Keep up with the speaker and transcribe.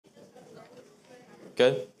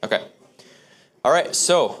Good? Okay. All right,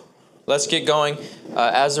 so let's get going.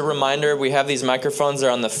 As a reminder, we have these microphones. They're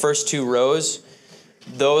on the first two rows.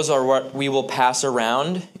 Those are what we will pass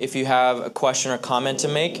around if you have a question or comment to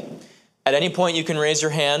make. At any point, you can raise your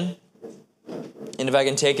hand. And if I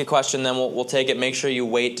can take a question, then we'll take it. Make sure you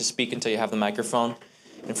wait to speak until you have the microphone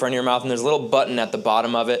in front of your mouth. And there's a little button at the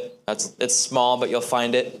bottom of it. It's small, but you'll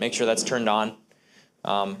find it. Make sure that's turned on.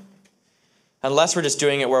 Unless we're just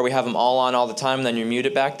doing it where we have them all on all the time, then you mute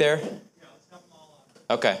it back there. Yeah, let's have them all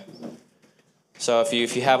on. Okay. So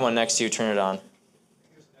if you have one next to you, turn it on.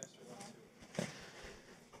 Here's an extra one too.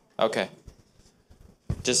 Okay.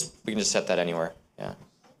 We can just set that anywhere. Yeah.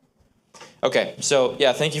 Okay. So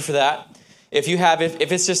yeah, thank you for that. If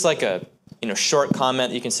it's just like a short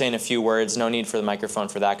comment you can say in a few words, no need for the microphone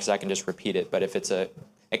for that because I can just repeat it. But if it's a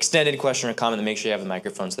extended question or comment, then make sure you have the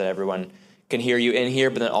microphone so that everyone can hear you in here,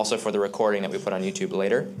 but then also for the recording that we put on YouTube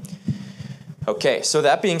later. Okay, so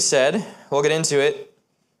that being said, we'll get into it.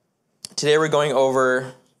 Today we're going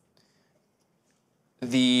over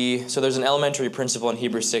so there's an elementary principle in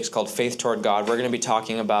Hebrews 6 called faith toward God. We're going to be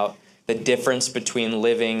talking about the difference between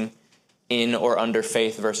living in or under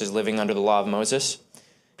faith versus living under the law of Moses.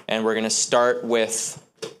 And we're going to start with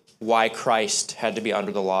why Christ had to be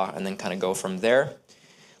under the law and then kind of go from there.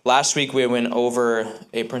 Last week we went over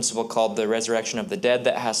a principle called the resurrection of the dead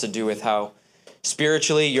that has to do with how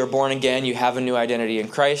spiritually you're born again, you have a new identity in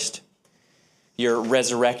Christ. You're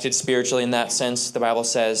resurrected spiritually in that sense. The Bible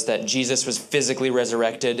says that Jesus was physically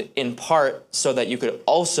resurrected in part so that you could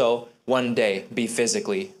also one day be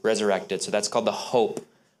physically resurrected. So that's called the hope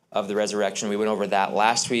of the resurrection. We went over that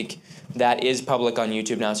last week. That is public on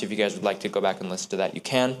YouTube now, so if you guys would like to go back and listen to that, you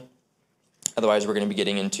can. Otherwise, we're going to be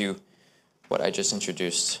getting into what I just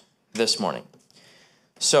introduced this morning.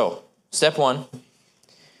 So, step one,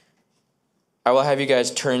 I will have you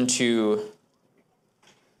guys turn to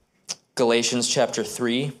Galatians chapter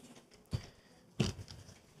 3. And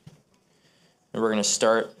we're going to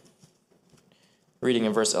start reading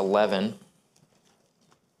in verse 11.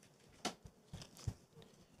 I'm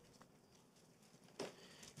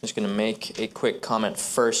just going to make a quick comment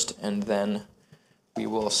first, and then we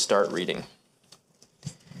will start reading.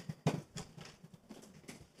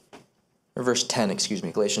 Verse 10,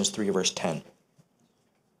 Galatians 3, verse 10.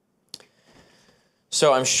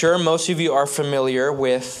 So I'm sure most of you are familiar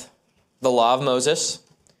with the law of Moses.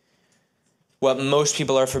 What most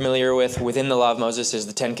people are familiar with within the law of Moses is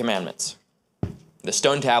the Ten Commandments. The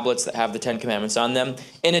stone tablets that have the Ten Commandments on them.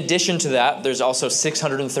 In addition to that, there's also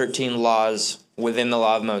 613 laws within the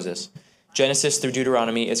law of Moses. Genesis through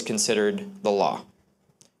Deuteronomy is considered the law.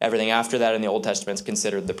 Everything after that in the Old Testament is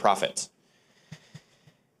considered the prophets.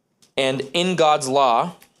 And in God's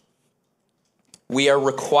law, we are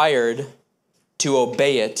required to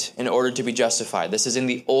obey it in order to be justified. This is in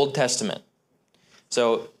the Old Testament.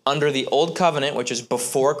 So under the Old Covenant, which is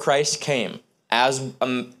before Christ came, as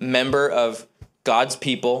a member of God's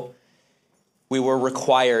people, we were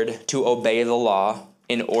required to obey the law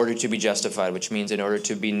in order to be justified, which means in order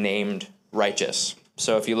to be named righteous.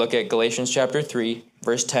 So if you look at Galatians chapter 3,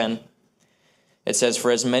 verse 10, it says, "For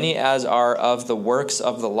as many as are of the works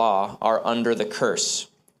of the law are under the curse.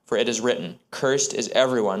 For it is written, Cursed is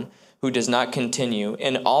everyone who does not continue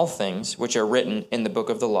in all things which are written in the book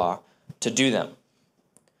of the law to do them.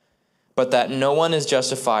 But that no one is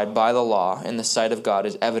justified by the law in the sight of God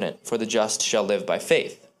is evident, for the just shall live by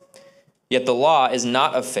faith. Yet the law is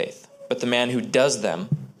not of faith, but the man who does them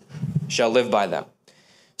shall live by them."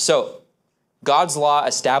 So God's law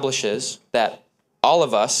establishes that all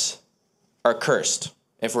of us are cursed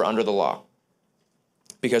if we're under the law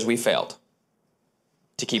because we failed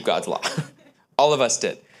to keep God's law. All of us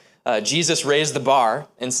did. Jesus raised the bar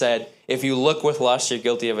and said, if you look with lust, you're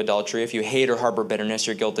guilty of adultery. If you hate or harbor bitterness,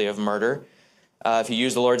 you're guilty of murder. If you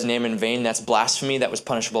use the Lord's name in vain, that's blasphemy. That was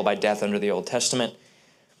punishable by death under the Old Testament.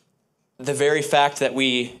 The very fact that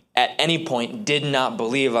we, at any point, did not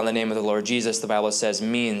believe on the name of the Lord Jesus, the Bible says,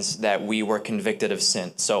 means that we were convicted of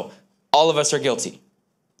sin. So all of us are guilty.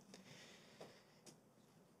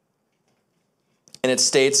 And it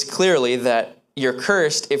states clearly that you're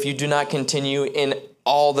cursed if you do not continue in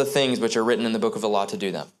all the things which are written in the book of the law to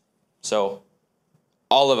do them. So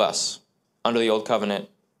all of us under the old covenant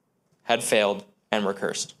had failed and were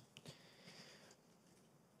cursed.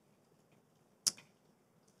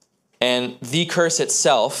 And the curse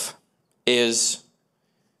itself is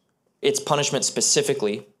its punishment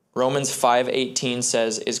specifically. Romans 5:18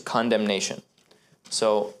 says is condemnation.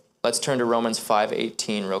 So let's turn to Romans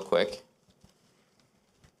 5:18 real quick.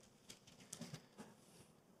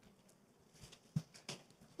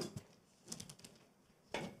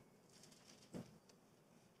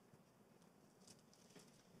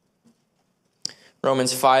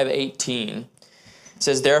 Romans 5:18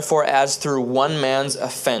 says, therefore, as through one man's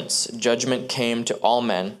offense, judgment came to all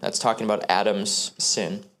men. That's talking about Adam's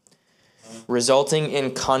sin, resulting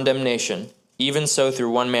in condemnation. Even so, through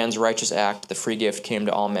one man's righteous act, the free gift came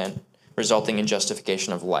to all men, resulting in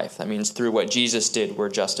justification of life. That means through what Jesus did, we're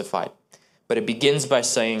justified. But it begins by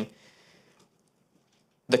saying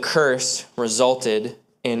the curse resulted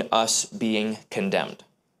in us being condemned.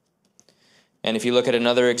 And if you look at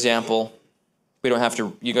another example,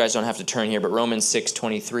 you guys don't have to turn here, but Romans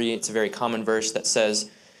 6:23, it's a very common verse that says,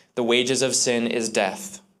 the wages of sin is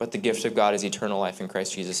death, but the gift of God is eternal life in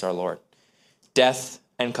Christ Jesus our Lord. Death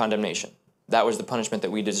and condemnation. That was the punishment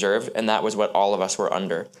that we deserved, and that was what all of us were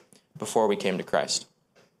under before we came to Christ.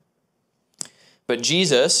 But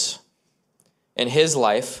Jesus, in his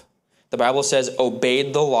life, the Bible says,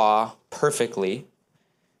 obeyed the law perfectly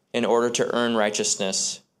in order to earn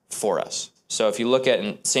righteousness for us. So if you look at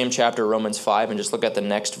in same chapter, Romans 5, and just look at the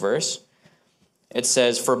next verse, it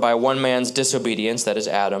says, for by one man's disobedience, that is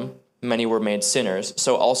Adam, many were made sinners.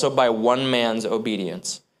 So also by one man's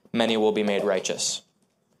obedience, many will be made righteous.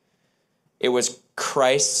 It was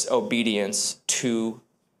Christ's obedience to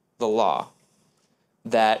the law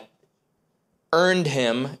that earned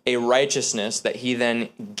him a righteousness that he then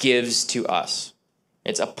gives to us.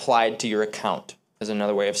 It's applied to your account, is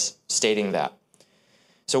another way of stating that.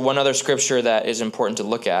 So one other scripture that is important to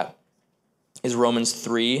look at is Romans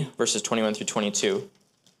 3, verses 21 through 22.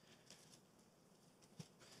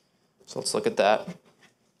 So let's look at that.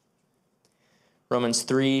 Romans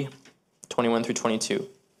 3, 21 through 22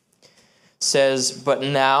 says, but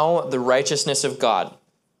now the righteousness of God,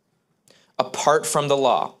 apart from the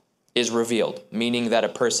law, is revealed, meaning that a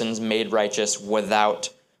person's made righteous without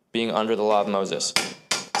being under the law of Moses.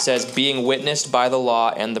 It says, being witnessed by the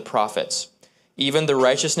law and the prophets, even the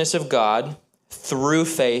righteousness of God through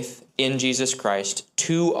faith in Jesus Christ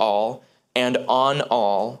to all and on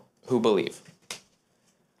all who believe.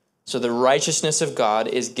 So the righteousness of God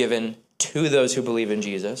is given to those who believe in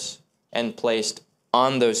Jesus and placed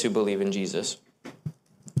on those who believe in Jesus.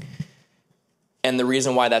 And the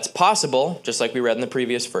reason why that's possible, just like we read in the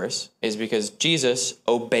previous verse, is because Jesus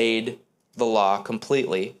obeyed the law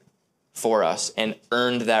completely for us and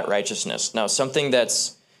earned that righteousness. Now, something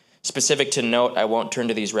that's specific to note, I won't turn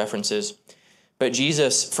to these references, but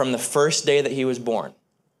Jesus, from the first day that he was born,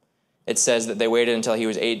 it says that they waited until he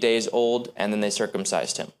was 8 days old and then they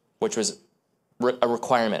circumcised him, which was a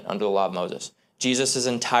requirement under the law of Moses. Jesus'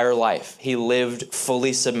 entire life, he lived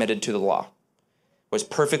fully submitted to the law, was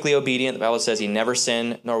perfectly obedient. The Bible says he never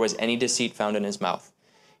sinned, nor was any deceit found in his mouth.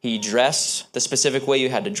 He dressed the specific way you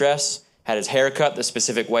had to dress, had his hair cut the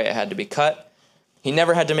specific way it had to be cut. He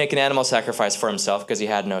never had to make an animal sacrifice for himself because he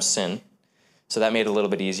had no sin. So that made it a little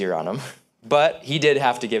bit easier on him. But he did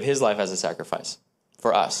have to give his life as a sacrifice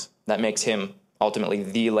for us. That makes him ultimately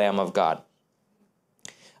the Lamb of God.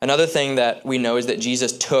 Another thing that we know is that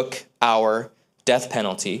Jesus took our death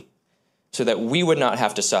penalty so that we would not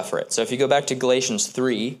have to suffer it. So if you go back to Galatians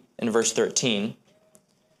 3 in verse 13,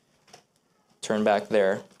 turn back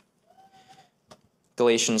there.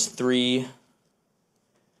 Galatians 3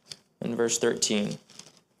 in verse 13.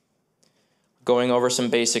 Going over some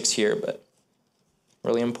basics here, but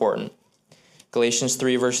really important. Galatians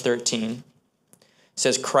 3 verse 13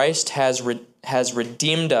 says, Christ has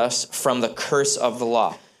redeemed us from the curse of the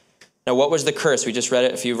law. Now, what was the curse? We just read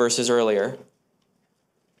it a few verses earlier.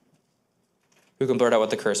 Who can blurt out what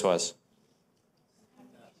the curse was?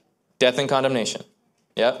 Death and condemnation.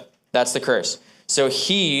 Yep, that's the curse. So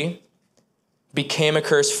he became a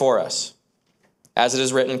curse for us. As it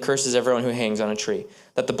is written, curses everyone who hangs on a tree,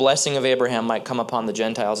 that the blessing of Abraham might come upon the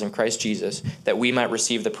Gentiles in Christ Jesus, that we might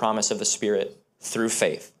receive the promise of the Spirit through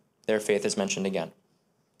faith. Their faith is mentioned again.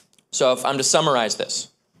 So if I'm to summarize this,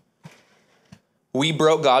 we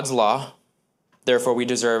broke God's law, therefore we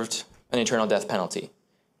deserved an eternal death penalty.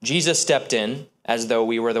 Jesus stepped in as though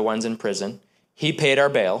we were the ones in prison. He paid our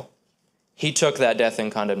bail. He took that death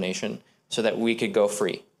and condemnation so that we could go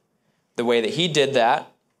free. The way that he did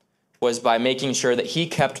that was by making sure that he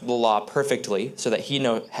kept the law perfectly so that he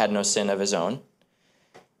had no sin of his own.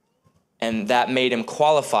 And that made him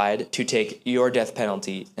qualified to take your death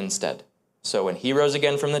penalty instead. So when he rose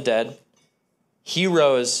again from the dead, he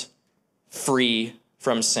rose free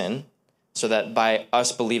from sin, so that by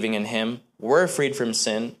us believing in him, we're freed from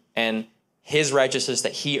sin, and his righteousness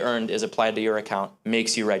that he earned is applied to your account,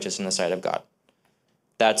 makes you righteous in the sight of God.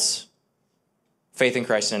 That's faith in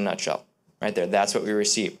Christ in a nutshell, right there. That's what we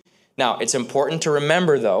receive. Now, it's important to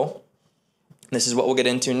remember, though, this is what we'll get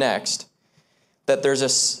into next, that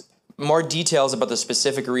there's more details about the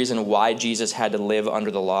specific reason why Jesus had to live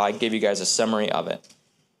under the law. I gave you guys a summary of it.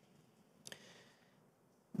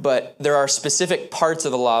 But there are specific parts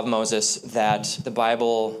of the law of Moses that the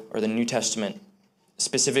Bible or the New Testament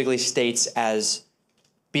specifically states as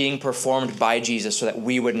being performed by Jesus so that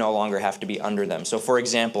we would no longer have to be under them. So for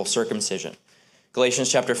example, circumcision.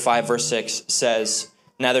 Galatians chapter 5, verse 6 says,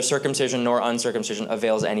 neither circumcision nor uncircumcision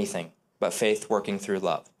avails anything, but faith working through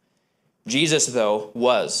love. Jesus, though,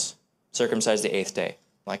 was circumcised the 8th day.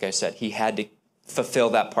 Like I said, he had to fulfill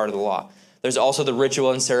that part of the law. There's also the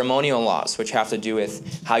ritual and ceremonial laws, which have to do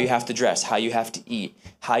with how you have to dress, how you have to eat,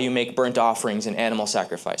 how you make burnt offerings and animal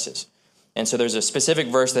sacrifices. And so there's a specific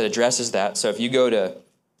verse that addresses that. So if you go to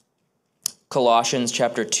Colossians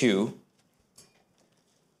chapter 2,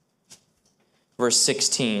 verse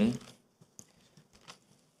 16,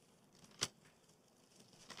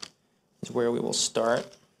 is where we will start.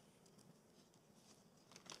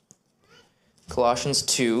 Colossians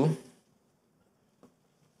 2,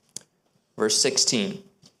 verse 16.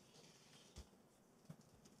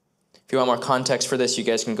 If you want more context for this, you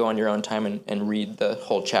guys can go on your own time and read the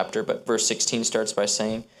whole chapter. But verse 16 starts by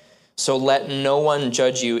saying, so let no one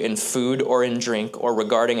judge you in food or in drink or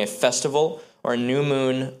regarding a festival or a new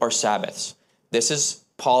moon or Sabbaths. This is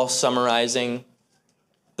Paul summarizing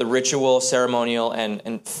the ritual, ceremonial,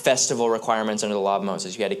 and festival requirements under the law of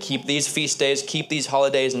Moses. You had to keep these feast days, keep these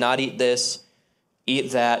holidays, not eat this,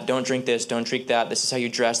 eat that, don't drink this, don't drink that. This is how you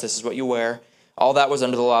dress, this is what you wear. All that was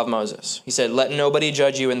under the law of Moses. He said, let nobody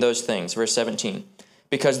judge you in those things. Verse 17,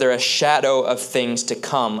 because they're a shadow of things to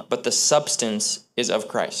come, but the substance is of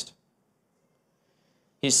Christ.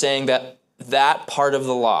 He's saying that that part of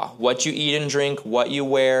the law, what you eat and drink, what you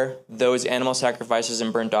wear, those animal sacrifices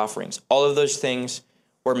and burnt offerings, all of those things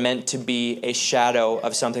were meant to be a shadow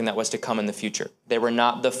of something that was to come in the future. They were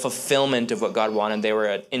not the fulfillment of what God wanted. They were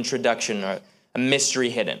an introduction or a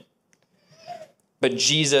mystery hidden. But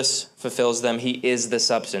Jesus fulfills them. He is the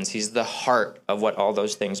substance. He's the heart of what all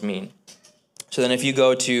those things mean. So then if you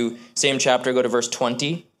go to, same chapter, go to verse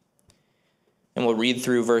 20, and we'll read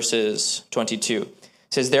through verses 22.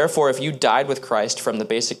 It says, therefore, if you died with Christ from the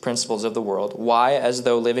basic principles of the world, why, as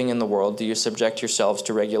though living in the world, do you subject yourselves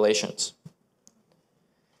to regulations?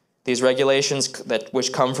 These regulations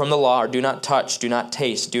which come from the law are do not touch, do not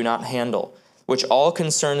taste, do not handle, which all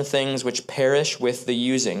concern things which perish with the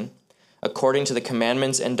using, according to the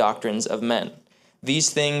commandments and doctrines of men.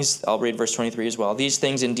 These things, I'll read verse 23 as well, these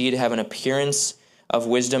things indeed have an appearance of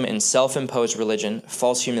wisdom in self-imposed religion,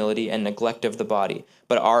 false humility, and neglect of the body,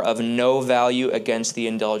 but are of no value against the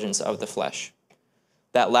indulgence of the flesh.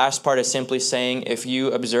 That last part is simply saying if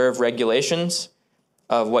you observe regulations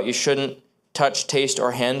of what you shouldn't touch, taste,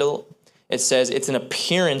 or handle, it says it's an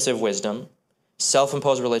appearance of wisdom,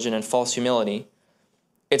 self-imposed religion, and false humility.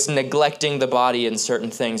 It's neglecting the body in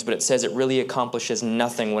certain things, but it says it really accomplishes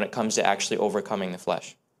nothing when it comes to actually overcoming the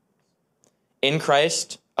flesh. In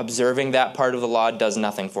Christ, observing that part of the law does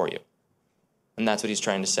nothing for you. And that's what he's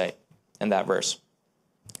trying to say in that verse.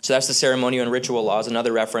 So that's the ceremonial and ritual laws.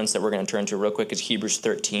 Another reference that we're going to turn to real quick is Hebrews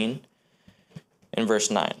 13 and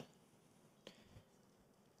verse 9.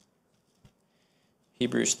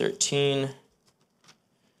 Hebrews 13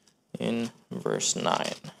 in verse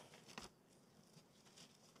 9.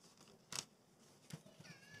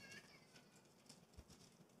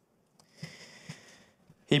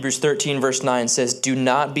 Hebrews 13 verse 9 says, do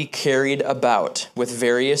not be carried about with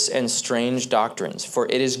various and strange doctrines, for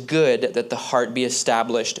it is good that the heart be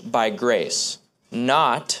established by grace,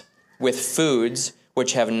 not with foods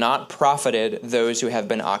which have not profited those who have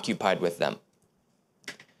been occupied with them.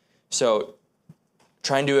 So,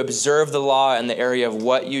 trying to observe the law in the area of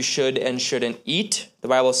what you should and shouldn't eat, the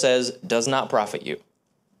Bible says, does not profit you.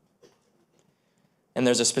 And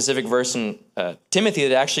there's a specific verse in Timothy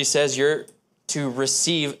that actually says you're to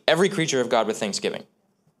receive every creature of God with thanksgiving.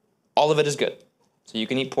 All of it is good. So you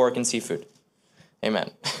can eat pork and seafood. Amen.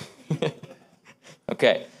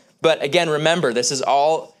 Okay. But again, remember, this is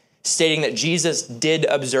all stating that Jesus did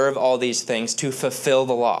observe all these things to fulfill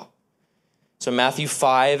the law. So Matthew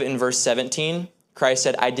 5 in verse 17, Christ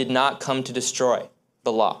said, I did not come to destroy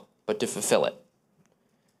the law, but to fulfill it,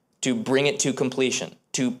 to bring it to completion,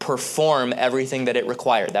 to perform everything that it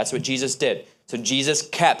required. That's what Jesus did. So Jesus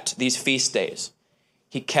kept these feast days.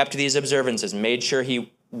 He kept these observances, made sure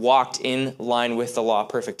he walked in line with the law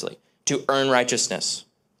perfectly to earn righteousness.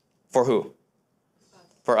 For who?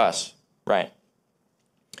 For us, right?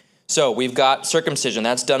 So we've got circumcision,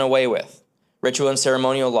 that's done away with. Ritual and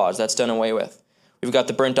ceremonial laws, that's done away with. We've got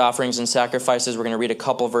the burnt offerings and sacrifices. We're going to read a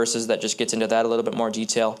couple verses that just gets into that a little bit more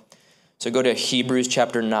detail. So go to Hebrews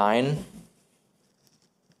chapter 9.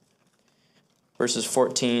 verses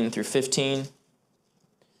 14 through 15.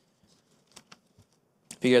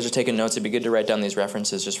 If you guys are taking notes, it'd be good to write down these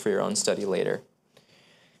references just for your own study later.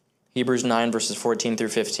 Hebrews 9, verses 14 through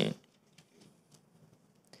 15.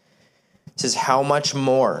 It says, "How much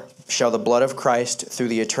more shall the blood of Christ, who through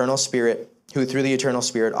the eternal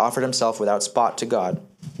Spirit offered himself without spot to God,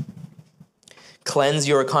 cleanse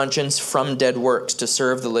your conscience from dead works to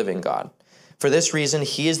serve the living God? For this reason,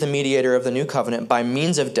 he is the mediator of the new covenant by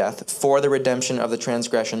means of death for the redemption of the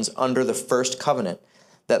transgressions under the first covenant,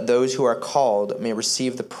 that those who are called may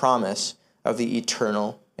receive the promise of the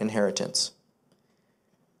eternal inheritance."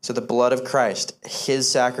 So the blood of Christ, his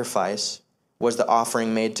sacrifice, was the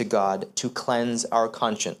offering made to God to cleanse our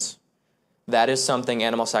conscience. That is something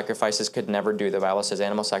animal sacrifices could never do. The Bible says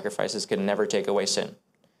animal sacrifices could never take away sin.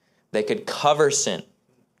 They could cover sin.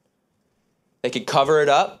 They could cover it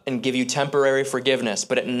up and give you temporary forgiveness,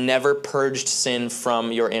 but it never purged sin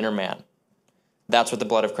from your inner man. That's what the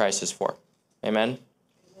blood of Christ is for. Amen?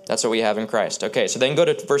 That's what we have in Christ. Okay, so then go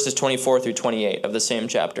to verses 24 through 28 of the same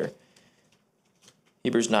chapter.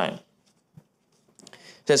 Hebrews 9.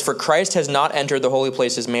 It says, "For Christ has not entered the holy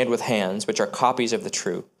places made with hands, which are copies of the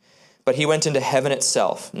true, but he went into heaven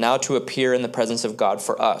itself, now to appear in the presence of God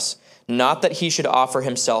for us. Not that he should offer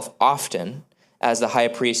himself often, as the high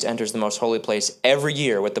priest enters the most holy place every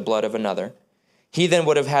year with the blood of another. He then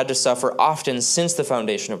would have had to suffer often since the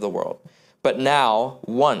foundation of the world. But now,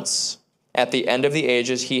 once, at the end of the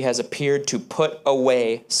ages, he has appeared to put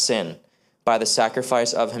away sin by the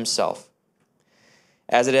sacrifice of himself.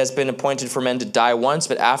 As it has been appointed for men to die once,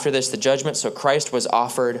 but after this the judgment, so Christ was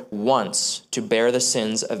offered once to bear the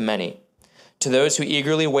sins of many. To those who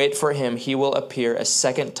eagerly wait for him, he will appear a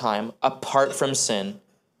second time apart from sin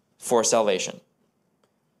for salvation."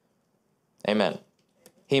 Amen.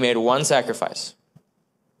 He made one sacrifice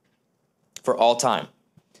for all time.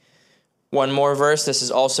 One more verse. This is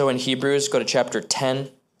also in Hebrews. Go to chapter 10,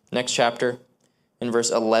 next chapter. In verse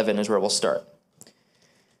 11 is where we'll start.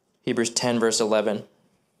 Hebrews 10, verse 11.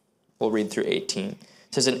 We'll read through 18.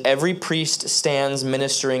 It says, "And every priest stands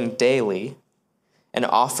ministering daily and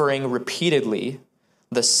offering repeatedly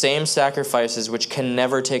the same sacrifices which can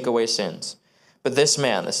never take away sins. But this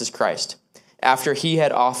man," this is Christ, "after he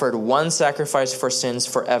had offered one sacrifice for sins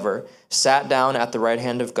forever, sat down at the right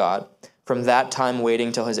hand of God, from that time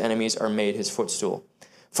waiting till his enemies are made his footstool.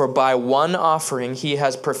 For by one offering he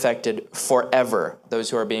has perfected forever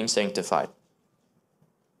those who are being sanctified."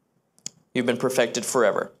 You've been perfected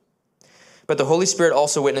forever. "But the Holy Spirit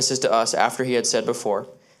also witnesses to us after he had said before,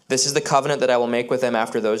 'This is the covenant that I will make with them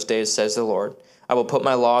after those days, says the Lord. I will put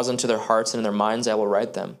my laws into their hearts, and in their minds I will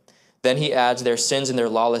write them.' Then he adds, 'Their sins and their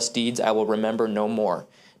lawless deeds I will remember no more.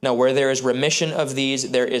 Now where there is remission of these,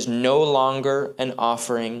 there is no longer an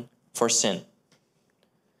offering for sin.'"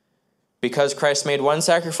 Because Christ made one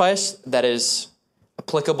sacrifice that is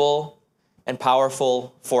applicable and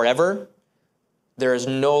powerful forever, there is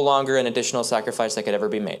no longer an additional sacrifice that could ever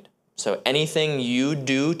be made. So anything you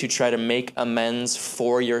do to try to make amends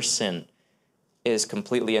for your sin is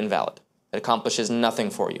completely invalid. It accomplishes nothing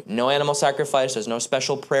for you. No animal sacrifice. There's no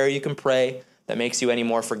special prayer you can pray that makes you any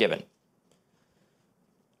more forgiven.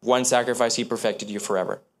 One sacrifice, he perfected you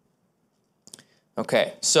forever.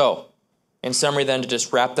 Okay, so in summary then, to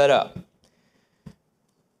just wrap that up,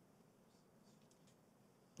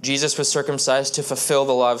 Jesus was circumcised to fulfill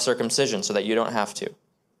the law of circumcision so that you don't have to.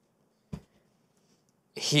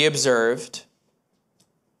 He observed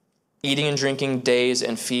eating and drinking days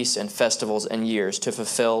and feasts and festivals and years to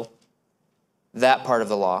fulfill that part of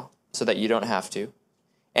the law so that you don't have to.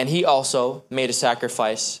 And he also made a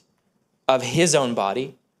sacrifice of his own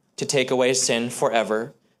body to take away sin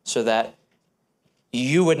forever so that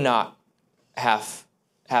you would not have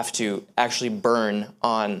to actually burn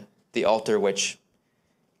on the altar, which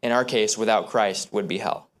in our case, without Christ, would be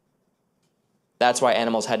hell. That's why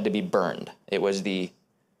animals had to be burned. It was the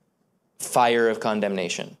fire of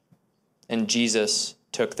condemnation. And Jesus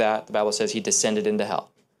took that. The Bible says he descended into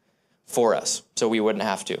hell for us, so we wouldn't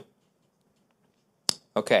have to.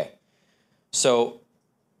 Okay, so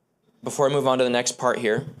before I move on to the next part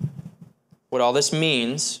here, what all this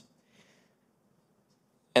means,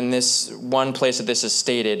 and this one place that this is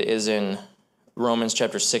stated is in Romans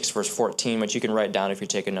chapter 6, verse 14, which you can write down if you're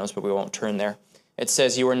taking notes, but we won't turn there. It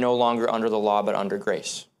says, "You are no longer under the law, but under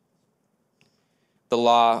grace." The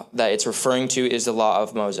law that it's referring to is the law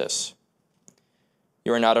of Moses.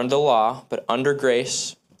 You are not under the law, but under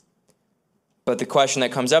grace. But the question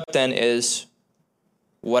that comes up then is,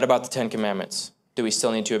 what about the Ten Commandments? Do we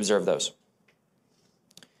still need to observe those?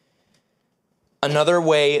 Another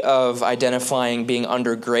way of identifying being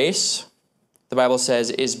under grace the Bible says,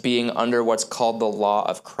 is being under what's called the law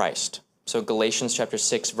of Christ. So Galatians chapter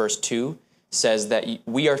 6, verse 2 says that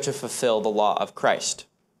we are to fulfill the law of Christ.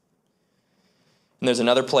 And there's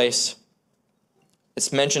another place,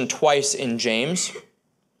 it's mentioned twice in James.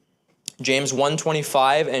 James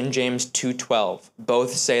 1:25 and James 2:12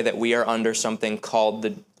 both say that we are under something called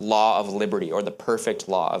the law of liberty, or the perfect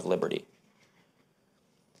law of liberty.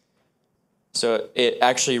 So it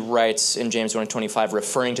actually writes in James 1:25,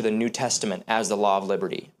 referring to the New Testament as the law of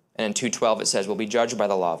liberty. And in 2:12 it says, we'll be judged by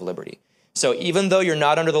the law of liberty. So even though you're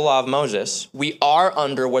not under the law of Moses, we are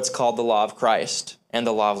under what's called the law of Christ and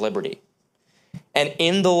the law of liberty. And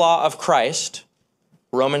in the law of Christ,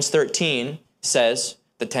 Romans 13 says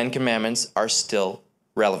the Ten Commandments are still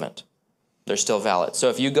relevant. They're still valid. So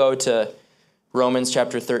if you go to Romans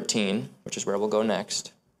chapter 13, which is where we'll go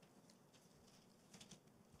next.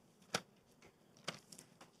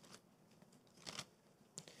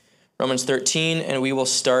 Romans 13, and we will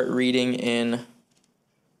start reading in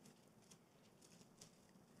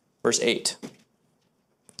verse 8.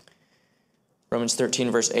 Romans 13,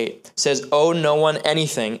 verse 8 says, "Owe no one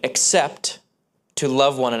anything except to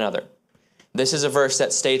love one another." This is a verse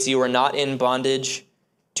that states you are not in bondage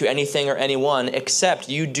to anything or anyone, except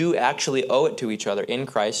you do actually owe it to each other in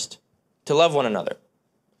Christ to love one another.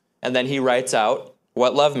 And then he writes out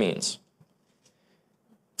what love means.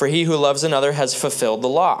 "For he who loves another has fulfilled the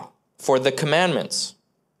law. For the commandments,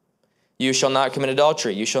 you shall not commit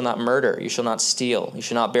adultery, you shall not murder, you shall not steal, you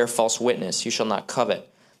shall not bear false witness, you shall not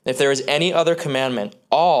covet. If there is any other commandment,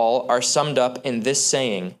 all are summed up in this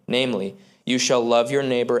saying, namely, you shall love your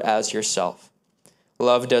neighbor as yourself.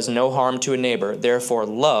 Love does no harm to a neighbor, therefore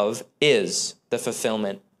love is the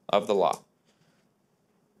fulfillment of the law."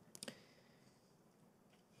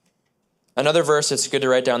 Another verse, it's good to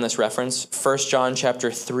write down this reference, 1 John chapter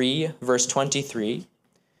 3, verse 23,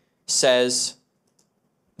 says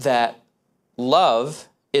that love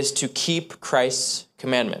is to keep Christ's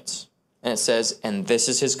commandments. And it says, and this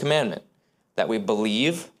is his commandment, that we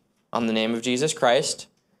believe on the name of Jesus Christ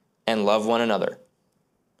and love one another.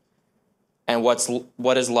 And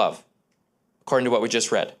what is love? According to what we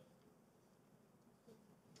just read.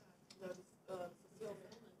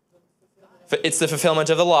 It's the fulfillment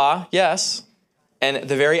of the law, yes. And at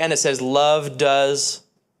the very end it says, love does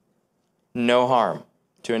no harm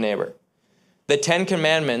to a neighbor. The Ten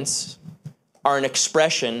Commandments are an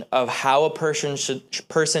expression of how a person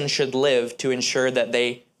should live to ensure that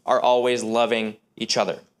they are always loving each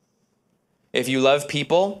other. If you love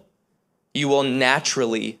people, you will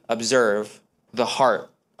naturally observe the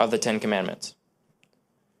heart of the Ten Commandments.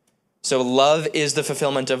 So love is the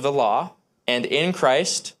fulfillment of the law, and in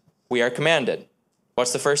Christ we are commanded.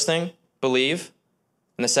 What's the first thing? Believe.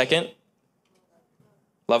 And the second?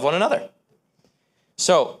 Love one another.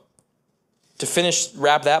 So, to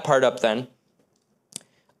wrap that part up then,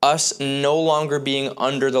 us no longer being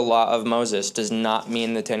under the law of Moses does not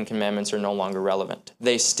mean the Ten Commandments are no longer relevant.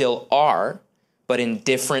 They still are, but in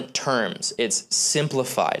different terms. It's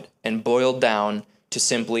simplified and boiled down to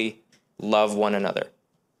simply love one another.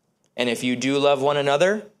 And if you do love one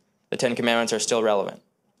another, the Ten Commandments are still relevant.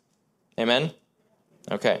 Amen?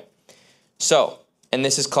 Okay. So, and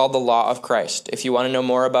this is called the law of Christ. If you want to know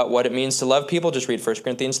more about what it means to love people, just read 1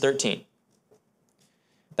 Corinthians 13.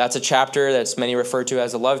 That's a chapter that's many refer to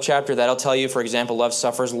as a love chapter. That'll tell you, for example, love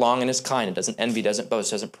suffers long and is kind. It doesn't envy, doesn't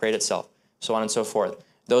boast, doesn't parade itself, so on and so forth.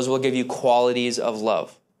 Those will give you qualities of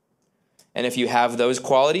love. And if you have those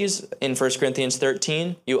qualities in 1 Corinthians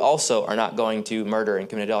 13, you also are not going to murder and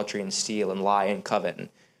commit adultery and steal and lie and covet,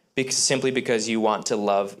 simply because you want to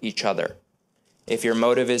love each other. If your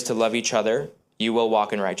motive is to love each other, you will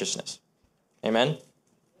walk in righteousness. Amen?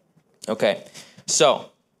 Okay, so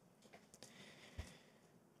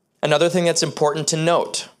another thing that's important to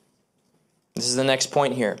note, this is the next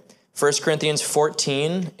point here, 1 Corinthians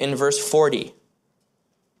 14 in verse 40.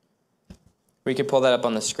 We could pull that up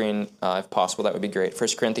on the screen if possible, that would be great. 1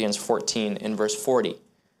 Corinthians 14 in verse 40.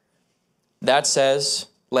 That says,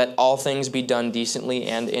 let all things be done decently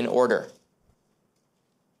and in order.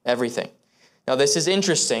 Everything. Now this is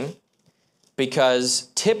interesting because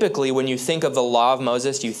typically when you think of the law of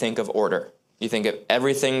Moses, you think of order. You think of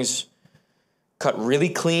everything's cut really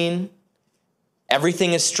clean,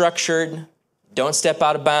 everything is structured, don't step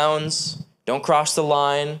out of bounds, don't cross the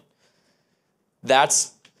line.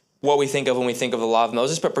 That's what we think of when we think of the law of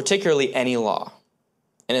Moses, but particularly any law.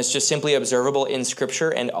 And it's just simply observable in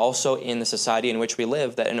Scripture and also in the society in which we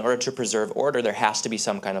live that in order to preserve order, there has to be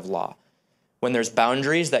some kind of law. When there's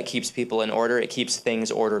boundaries, that keeps people in order. It keeps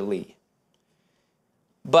things orderly.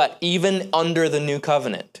 But even under the new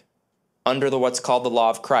covenant, under what's called the law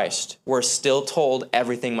of Christ, we're still told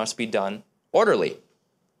everything must be done orderly.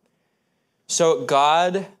 So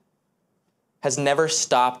God has never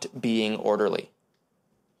stopped being orderly.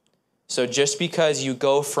 So just because you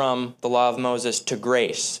go from the law of Moses to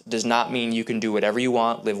grace does not mean you can do whatever you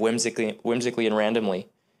want, live whimsically and randomly,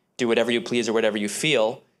 do whatever you please or whatever you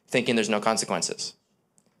feel, thinking there's no consequences.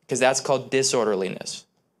 Because that's called disorderliness.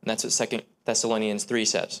 And that's what 2 Thessalonians 3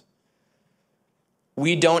 says.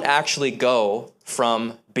 We don't actually go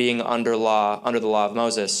from being under the law of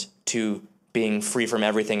Moses to being free from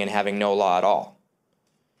everything and having no law at all.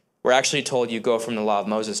 We're actually told you go from the law of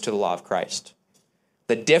Moses to the law of Christ.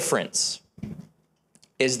 The difference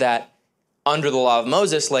is that under the law of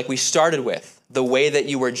Moses, like we started with, the way that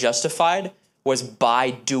you were justified was by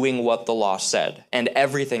doing what the law said and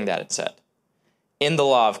everything that it said. In the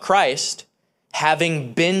law of Christ,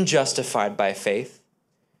 having been justified by faith,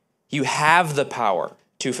 you have the power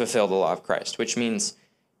to fulfill the law of Christ, which means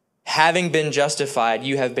having been justified,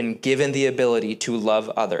 you have been given the ability to love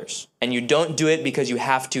others. And you don't do it because you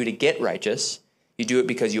have to get righteous. You do it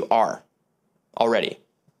because you are already.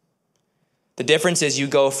 The difference is you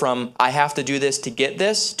go from, I have to do this to get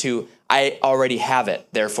this, to I already have it,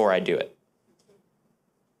 therefore I do it.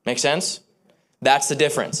 Make sense? That's the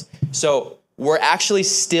difference. So we're actually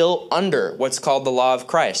still under what's called the law of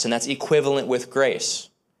Christ, and that's equivalent with grace.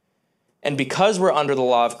 And because we're under the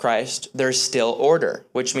law of Christ, there's still order,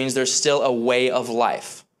 which means there's still a way of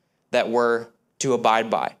life that we're to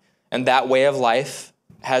abide by. And that way of life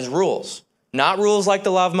has rules. Not rules like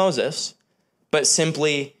the law of Moses, but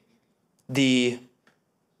simply the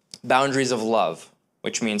boundaries of love,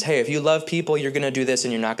 which means, hey, if you love people, you're going to do this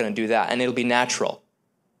and you're not going to do that, and it'll be natural.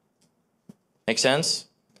 Make sense?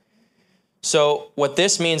 So what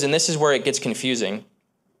this means, and this is where it gets confusing,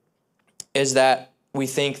 is that we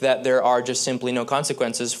think that there are just simply no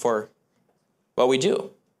consequences for what we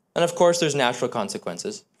do. And of course, there's natural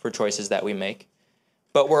consequences for choices that we make.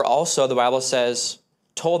 But we're also, the Bible says,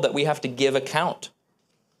 told that we have to give account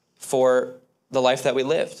for the life that we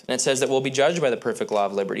lived. And it says that we'll be judged by the perfect law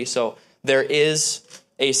of liberty. So there is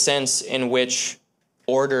a sense in which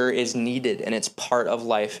order is needed, and it's part of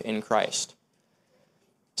life in Christ.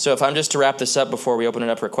 So if I'm just to wrap this up before we open it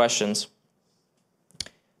up for questions,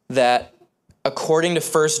 that according to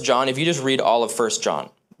 1 John, if you just read all of 1 John,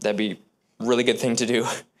 that'd be a really good thing to do.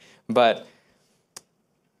 But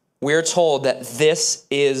we're told that this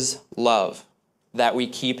is love, that we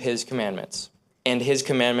keep his commandments, and his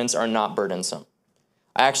commandments are not burdensome.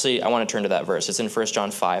 I want to turn to that verse. It's in 1 John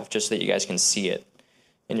 5, just so that you guys can see it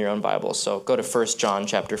in your own Bible. So go to 1 John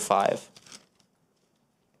chapter 5.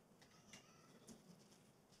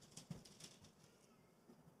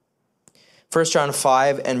 First John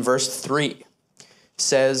 5 and verse 3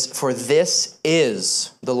 says, "For this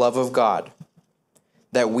is the love of God,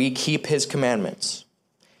 that we keep his commandments,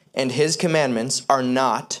 and his commandments are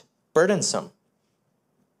not burdensome."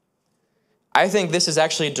 I think this is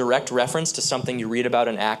actually a direct reference to something you read about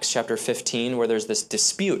in Acts chapter 15, where there's this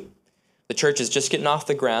dispute. The church is just getting off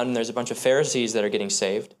the ground, and there's a bunch of Pharisees that are getting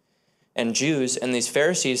saved, and Jews, and these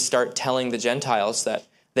Pharisees start telling the Gentiles that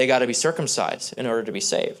they got to be circumcised in order to be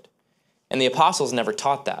saved. And the apostles never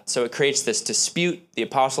taught that. So it creates this dispute. The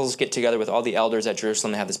apostles get together with all the elders at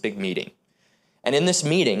Jerusalem and have this big meeting. And in this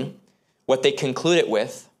meeting, what they conclude it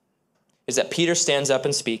with is that Peter stands up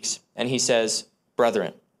and speaks, and he says,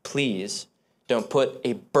 "Brethren, please don't put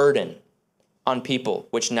a burden on people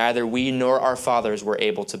which neither we nor our fathers were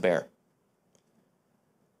able to bear."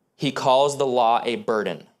 He calls the law a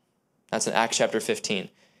burden. That's in Acts chapter 15.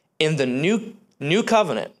 In the new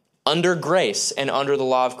covenant, under grace and under the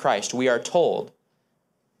law of Christ, we are told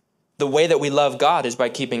the way that we love God is by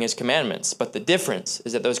keeping his commandments, but the difference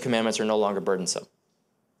is that those commandments are no longer burdensome.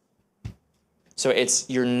 So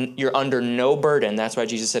you're under no burden. That's why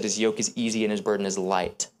Jesus said his yoke is easy and his burden is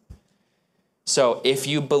light. So if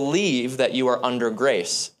you believe that you are under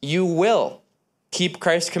grace, you will keep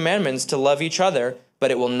Christ's commandments to love each other,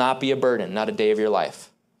 but it will not be a burden, not a day of your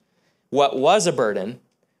life. What was a burden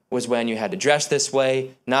was when you had to dress this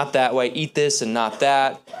way, not that way, eat this and not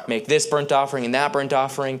that, make this burnt offering and that burnt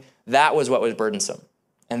offering. That was what was burdensome.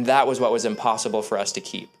 And that was what was impossible for us to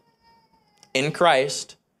keep. In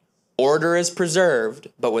Christ, order is preserved,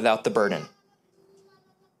 but without the burden.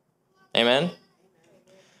 Amen?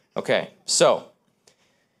 Okay, so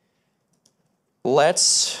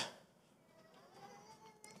let's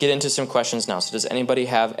get into some questions now. So does anybody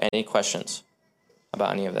have any questions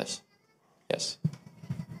about any of this? Yes.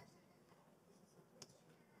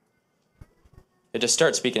 Just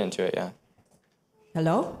start speaking into it, yeah.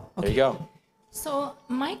 Hello? There you go. So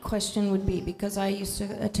my question would be, because I used to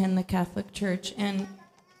attend the Catholic Church, and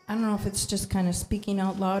I don't know if it's just kind of speaking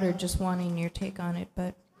out loud or just wanting your take on it,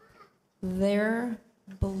 but their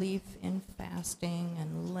belief in fasting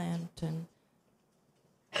and Lent and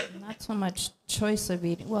not so much choice of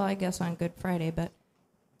eating, well, I guess on Good Friday, but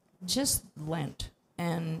just Lent.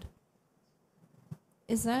 And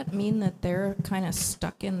does that mean that they're kind of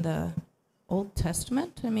stuck in the Old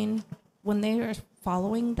Testament? I mean, when they are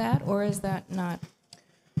following that, or is that not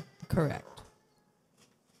correct?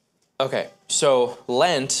 Okay, so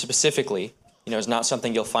Lent specifically, is not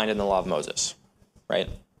something you'll find in the Law of Moses, right?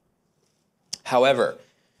 However,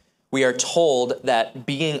 we are told that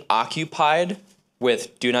being occupied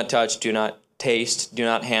with do not touch, do not taste, do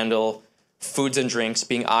not handle foods and drinks,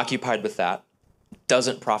 being occupied with that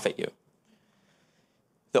doesn't profit you.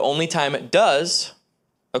 The only time it does,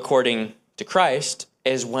 according to Christ,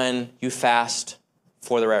 is when you fast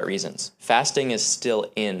for the right reasons. Fasting is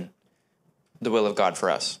still in the will of God for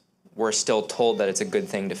us. We're still told that it's a good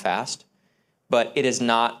thing to fast, but it is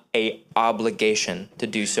not an obligation to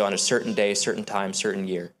do so on a certain day, certain time, certain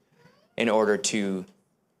year in order to,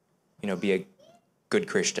 be a good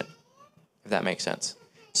Christian, if that makes sense.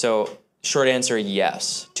 So short answer,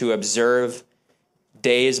 yes. To observe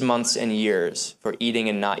days, months, and years for eating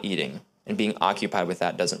and not eating and being occupied with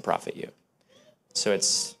that doesn't profit you. So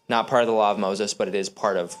it's not part of the Law of Moses, but it is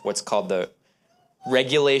part of what's called the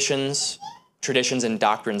regulations, traditions, and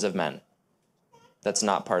doctrines of men. That's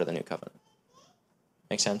not part of the New Covenant.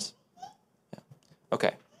 Make sense? Yeah.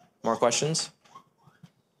 Okay. More questions?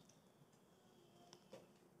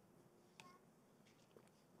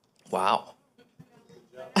 Wow.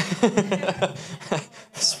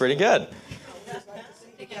 That's pretty good.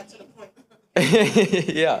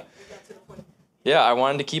 Yeah. Yeah, I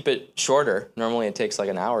wanted to keep it shorter. Normally it takes like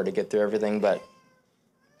an hour to get through everything, but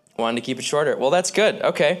wanted to keep it shorter. Well, that's good.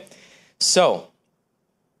 Okay. So,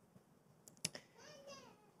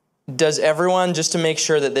 does everyone, just to make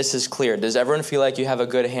sure that this is clear, does everyone feel like you have a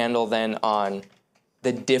good handle then on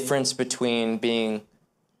the difference between being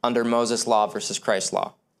under Moses' law versus Christ's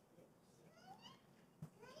law?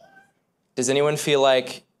 Does anyone feel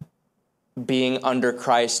like being under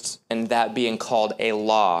Christ and that being called a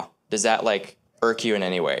law, does that irk you in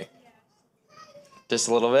any way? Just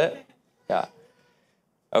a little bit? Yeah.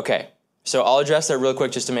 Okay. So I'll address that real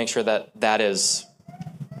quick just to make sure that that is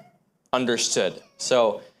understood.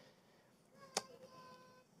 So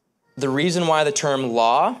the reason why the term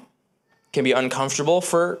law can be uncomfortable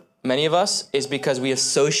for many of us is because we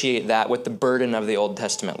associate that with the burden of the Old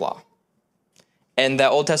Testament law. And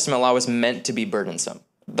that Old Testament law was meant to be burdensome.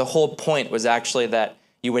 The whole point was actually that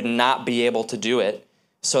you would not be able to do it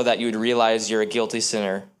so that you would realize you're a guilty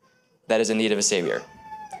sinner that is in need of a Savior.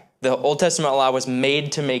 The Old Testament law was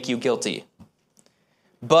made to make you guilty.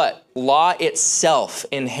 But law itself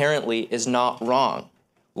inherently is not wrong.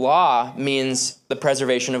 Law means the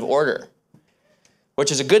preservation of order,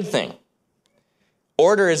 which is a good thing.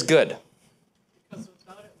 Order is good. Because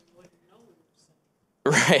without it, we wouldn't know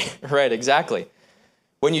we were sinning. Right, exactly.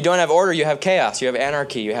 When you don't have order, you have chaos, you have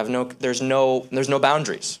anarchy, there's no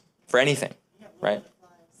boundaries for anything, right?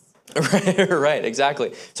 Right,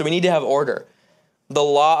 exactly. So we need to have order. The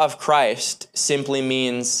law of Christ simply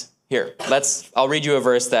means, I'll read you a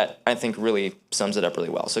verse that I think really sums it up really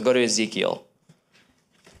well. So go to Ezekiel.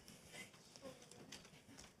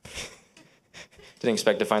 Didn't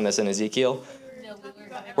expect to find this in Ezekiel. No,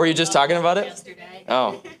 were you just talking about it? Yesterday.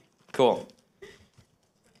 Oh, cool.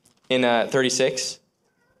 In 36?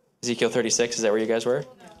 Ezekiel 36, is that where you guys were?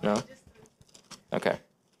 No? Okay.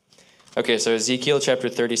 Okay, so Ezekiel chapter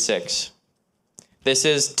 36. This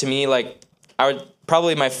is, to me,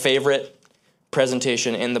 probably my favorite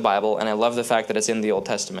presentation in the Bible, and I love the fact that it's in the Old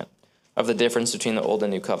Testament, of the difference between the Old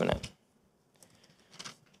and New Covenant.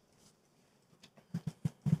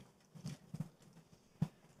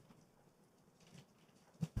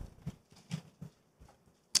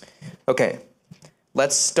 Okay,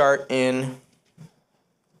 let's start in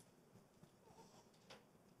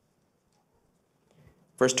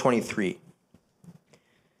verse 23.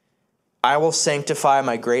 I will sanctify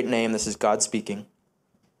my great name, this is God speaking,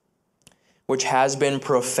 which has been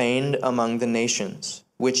profaned among the nations,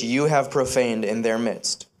 which you have profaned in their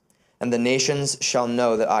midst. And the nations shall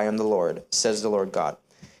know that I am the Lord, says the Lord God.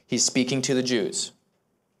 He's speaking to the Jews.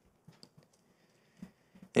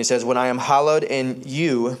 And he says, when I am hallowed in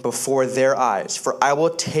you before their eyes, for I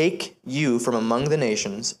will take you from among the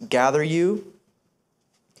nations, gather you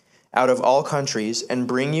out of all countries, and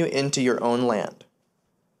bring you into your own land.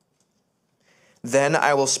 Then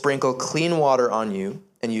I will sprinkle clean water on you,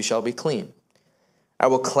 and you shall be clean. I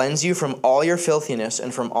will cleanse you from all your filthiness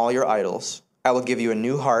and from all your idols. I will give you a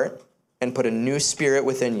new heart and put a new spirit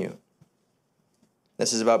within you.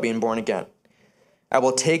 This is about being born again. I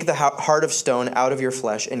will take the heart of stone out of your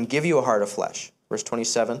flesh and give you a heart of flesh. Verse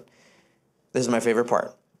 27. This is my favorite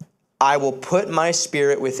part. I will put my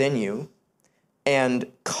spirit within you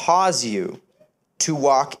and cause you to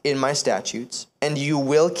walk in my statutes, and you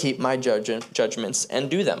will keep my judgments and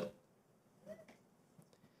do them.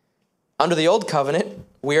 Under the old covenant,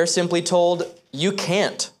 we are simply told, you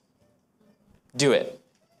can't do it.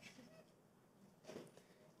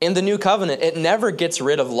 In the new covenant, it never gets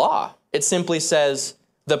rid of law. It simply says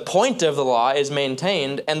the point of the law is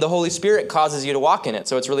maintained, and the Holy Spirit causes you to walk in it.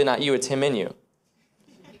 So it's really not you, it's him in you.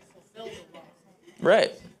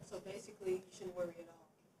 Right. So basically, you shouldn't worry at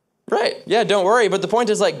all. Right. Yeah, don't worry. But the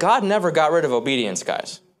point is, like, God never got rid of obedience,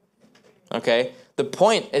 guys. Okay? The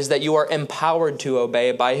point is that you are empowered to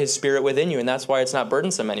obey by his Spirit within you, and that's why it's not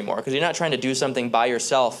burdensome anymore, because you're not trying to do something by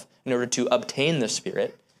yourself in order to obtain the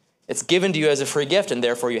Spirit. It's given to you as a free gift, and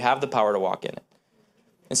therefore you have the power to walk in it.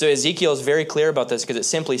 And so Ezekiel is very clear about this because it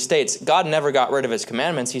simply states God never got rid of his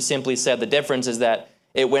commandments. He simply said the difference is that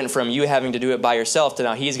it went from you having to do it by yourself to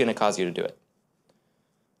now he's going to cause you to do it.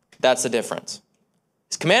 That's the difference.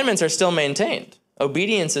 His commandments are still maintained.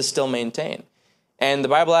 Obedience is still maintained. And the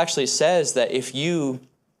Bible actually says that if you,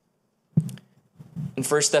 in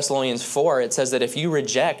 1 Thessalonians 4, it says that if you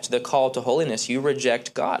reject the call to holiness, you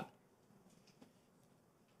reject God.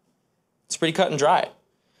 It's pretty cut and dry.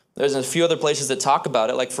 There's a few other places that talk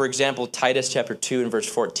about it, like, for example, Titus chapter 2 and verse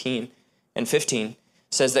 14 and 15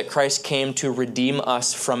 says that Christ came to redeem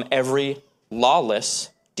us from every lawless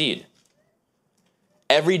deed.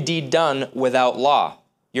 Every deed done without law,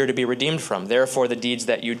 you're to be redeemed from. Therefore, the deeds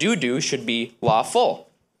that you do should be lawful.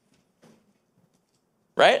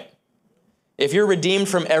 Right? If you're redeemed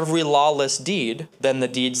from every lawless deed, then the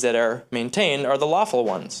deeds that are maintained are the lawful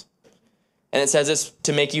ones. And it says it's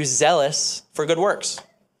to make you zealous for good works.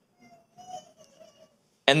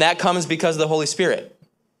 And that comes because of the Holy Spirit.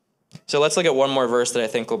 So let's look at one more verse that I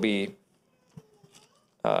think will be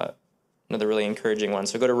another really encouraging one.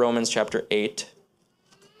 So go to Romans chapter 8.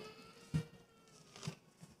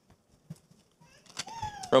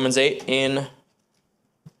 Romans 8 in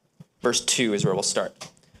verse 2 is where we'll start.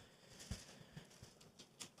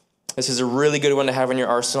 This is a really good one to have in your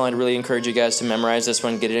arsenal. I'd really encourage you guys to memorize this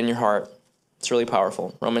one, get it in your heart. It's really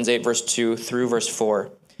powerful. Romans 8 verse 2 through verse 4.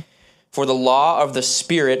 For the law of the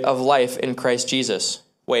Spirit of life in Christ Jesus.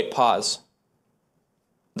 Wait, pause.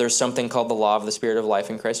 There's something called the law of the Spirit of life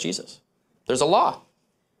in Christ Jesus. There's a law,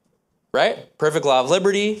 right? Perfect law of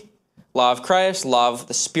liberty, law of Christ, law of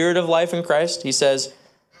the Spirit of life in Christ. He says,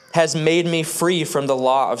 has made me free from the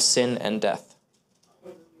law of sin and death.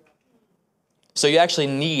 So you actually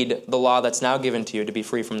need the law that's now given to you to be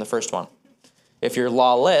free from the first one. If you're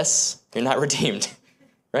lawless, you're not redeemed,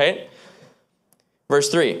 right? Verse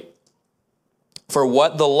 3. For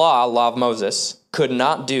what the law of Moses, could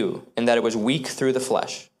not do, in that it was weak through the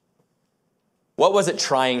flesh. What was it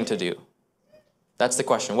trying to do? That's the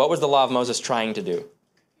question. What was the law of Moses trying to do?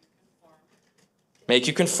 Make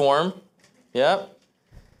you conform. Yep.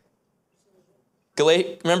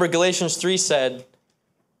 Remember, Galatians 3 said,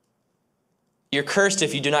 you're cursed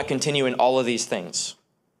if you do not continue in all of these things.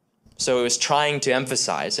 So it was trying to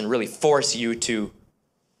emphasize and really force you to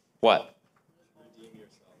what?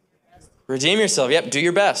 Redeem yourself. Yep, do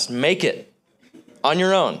your best. Make it on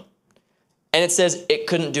your own. And it says it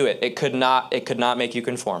couldn't do it. It could not make you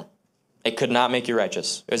conform. It could not make you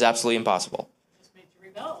righteous. It was absolutely impossible. Just made you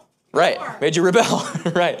rebel. Right. Made you rebel.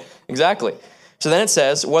 Right. Exactly. So then it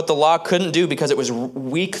says what the law couldn't do because it was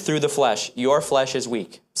weak through the flesh. Your flesh is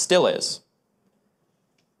weak. Still is.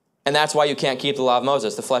 And that's why you can't keep the law of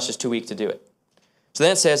Moses. The flesh is too weak to do it. So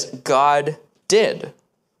then it says God did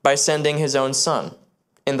by sending his own son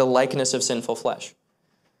in the likeness of sinful flesh.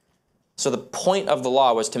 So the point of the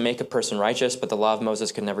law was to make a person righteous, but the law of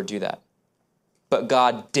Moses could never do that. But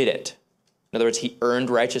God did it. In other words, he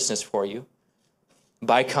earned righteousness for you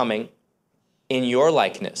by coming in your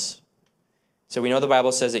likeness. So we know the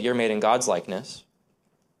Bible says that you're made in God's likeness,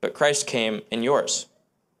 but Christ came in yours.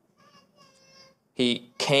 He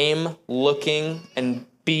came looking and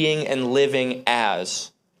being and living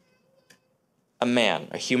as a man,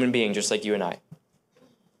 a human being just like you and I.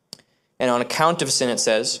 And on account of sin, it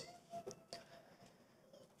says,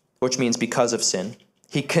 which means because of sin,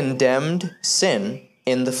 he condemned sin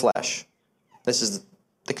in the flesh. This is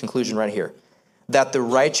the conclusion right here. That the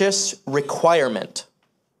righteous requirement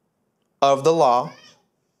of the law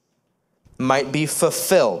might be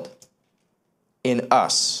fulfilled in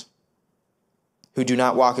us who do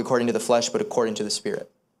not walk according to the flesh, but according to the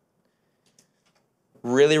Spirit.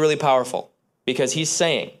 Really, really powerful, because he's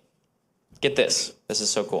saying, get this is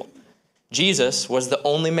so cool. Jesus was the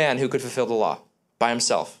only man who could fulfill the law by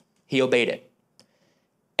himself. He obeyed it.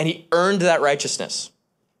 And he earned that righteousness.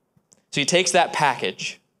 So he takes that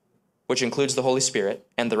package, which includes the Holy Spirit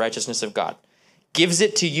and the righteousness of God, gives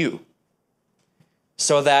it to you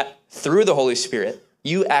so that through the Holy Spirit,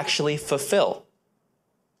 you actually fulfill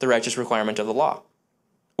the righteous requirement of the law,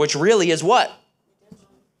 which really is what?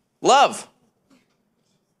 Love.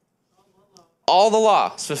 All the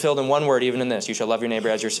law is fulfilled in one word, even in this. You shall love your neighbor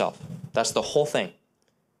as yourself. That's the whole thing.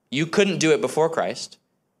 You couldn't do it before Christ.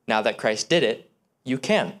 Now that Christ did it, you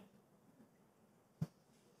can.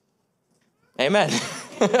 Amen.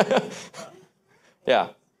 Yeah.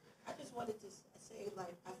 I just wanted to say,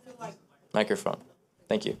 like, I feel like Microphone.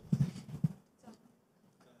 Thank you.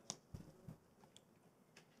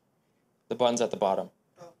 The button's at the bottom.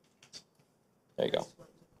 There you go.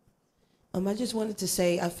 I just wanted to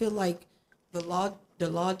say, I feel like the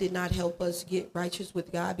law did not help us get righteous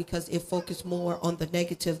with God because it focused more on the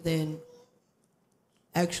negative than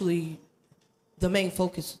actually the main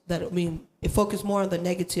focus. It focused more on the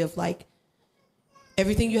negative. Like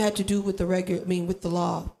everything you had to do with with the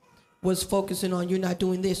law was focusing on you're not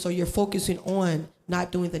doing this, so you're focusing on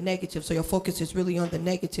not doing the negative. So your focus is really on the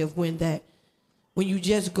negative when you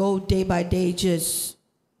just go day by day, just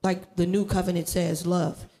like the new covenant says,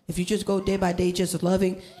 love. If you just go day by day just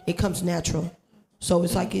loving, it comes natural. So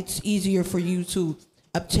it's like it's easier for you to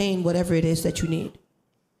obtain whatever it is that you need.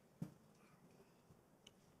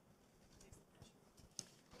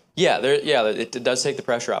 It does take the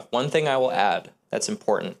pressure off. One thing I will add that's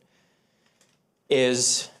important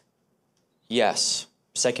is, yes,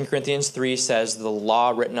 2 Corinthians 3 says the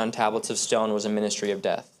law written on tablets of stone was a ministry of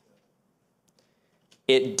death.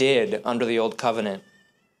 It did, under the old covenant,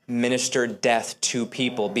 minister death to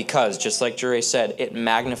people because, just like Jure said, it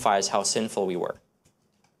magnifies how sinful we were,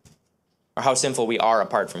 or how sinful we are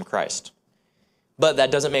apart from Christ. But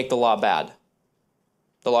that doesn't make the law bad.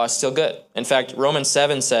 The law is still good. In fact, Romans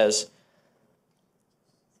 7 says,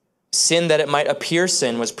 sin that it might appear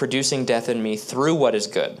sin was producing death in me through what is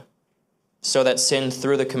good, so that sin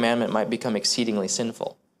through the commandment might become exceedingly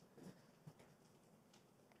sinful.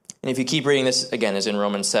 And if you keep reading, this again is in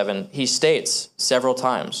Romans 7, he states several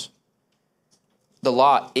times, the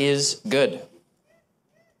law is good.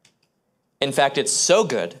 In fact, it's so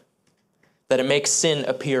good that it makes sin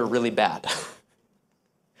appear really bad.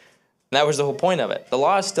 That was the whole point of it. The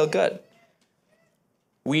law is still good.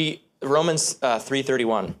 Romans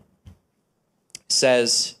 3:31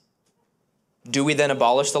 says, do we then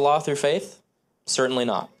abolish the law through faith? Certainly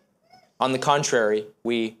not. On the contrary,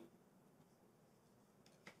 we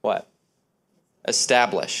what?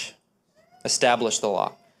 Establish the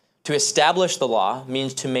law. To establish the law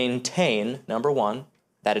means to maintain, number one,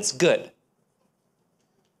 that it's good.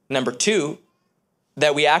 Number two,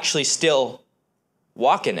 that we actually still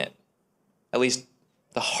walk in it. At least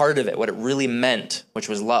the heart of it, what it really meant, which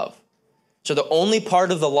was love. So the only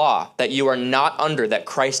part of the law that you are not under, that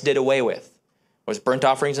Christ did away with, was burnt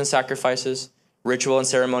offerings and sacrifices, ritual and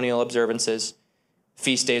ceremonial observances,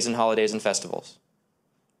 feast days and holidays and festivals.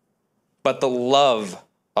 But the love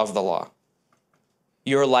of the law,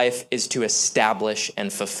 your life is to establish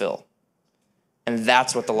and fulfill. And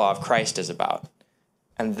that's what the law of Christ is about.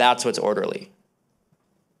 And that's what's orderly.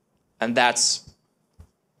 And that's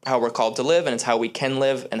how we're called to live, and it's how we can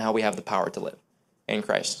live and how we have the power to live in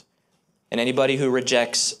Christ. And anybody who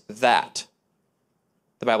rejects that,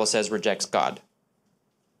 the Bible says, rejects God.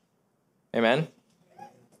 Amen?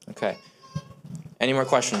 Okay. Any more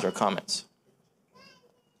questions or comments?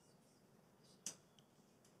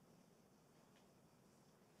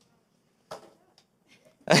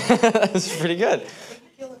 That's pretty good.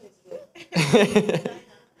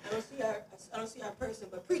 I don't see our person,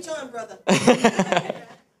 but preach on, brother.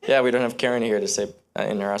 Yeah, we don't have Karen here to say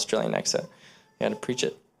in her Australian accent. You had to preach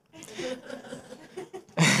it.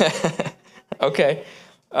 Okay.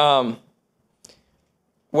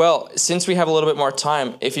 Well, since we have a little bit more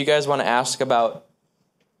time, if you guys want to ask about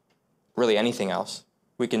really anything else,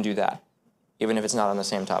 we can do that, even if it's not on the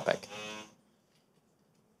same topic.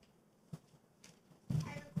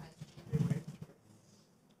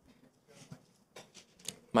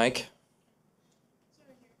 Mike?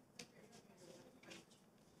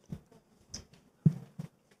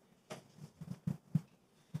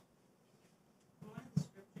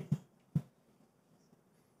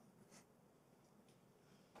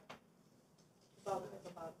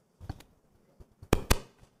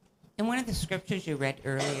 In one of the scriptures you read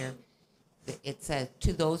earlier, it says,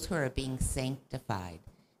 to those who are being sanctified.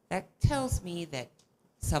 That tells me that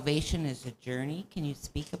salvation is a journey. Can you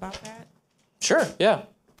speak about that? Sure, yeah.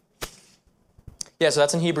 Yeah, so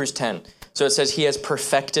that's in Hebrews 10. So it says, he has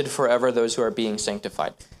perfected forever those who are being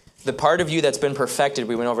sanctified. The part of you that's been perfected,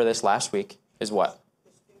 we went over this last week, is what?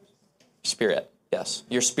 Spirit, yes.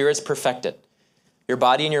 Your spirit's perfected. Your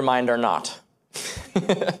body and your mind are not.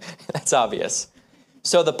 That's obvious.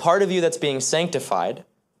 So the part of you that's being sanctified,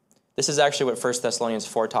 this is actually what 1 Thessalonians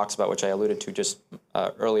 4 talks about, which I alluded to just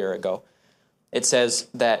earlier ago. It says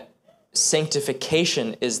that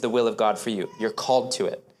sanctification is the will of God for you. You're called to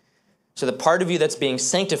it. So the part of you that's being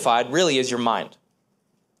sanctified really is your mind.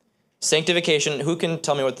 Sanctification, who can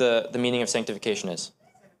tell me what the meaning of sanctification is?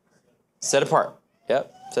 Set apart.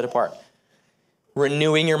 Yep, set apart.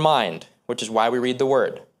 Renewing your mind, which is why we read the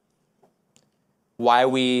Word.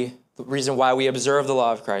 The reason why we observe the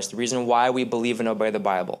law of Christ, the reason why we believe and obey the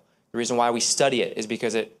Bible, the reason why we study it is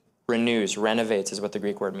because it renews, renovates is what the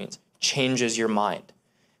Greek word means, changes your mind.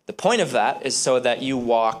 The point of that is so that you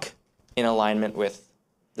walk in alignment with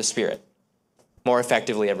the Spirit more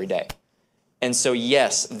effectively every day. And so,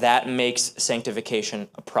 yes, that makes sanctification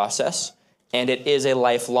a process, and it is a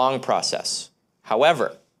lifelong process.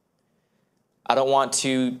 However, I don't want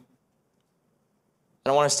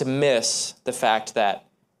us to miss the fact that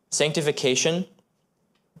sanctification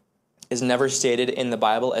is never stated in the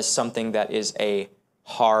Bible as something that is a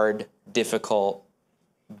hard, difficult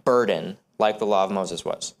burden like the law of Moses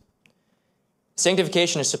was.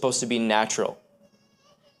 Sanctification is supposed to be natural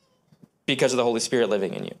because of the Holy Spirit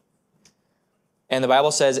living in you. And the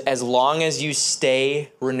Bible says as long as you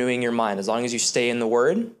stay renewing your mind, as long as you stay in the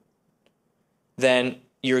Word, then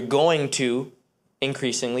you're going to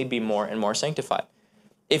increasingly be more and more sanctified.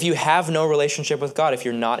 If you have no relationship with God, if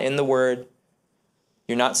you're not in the Word,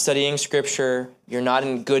 you're not studying Scripture, you're not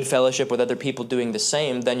in good fellowship with other people doing the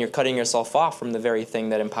same, then you're cutting yourself off from the very thing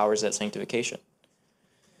that empowers that sanctification.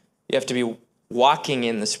 You have to be walking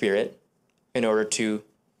in the Spirit in order to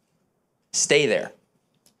stay there.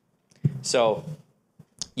 So,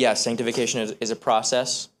 yes, sanctification is a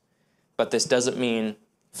process, but this doesn't mean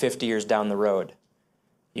 50 years down the road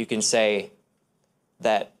you can say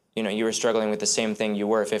that you were struggling with the same thing you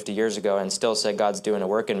were 50 years ago and still say God's doing a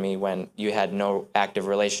work in me when you had no active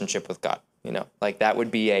relationship with God. Like that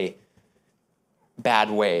would be a bad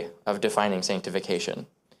way of defining sanctification.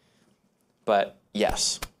 But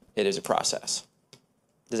yes, it is a process.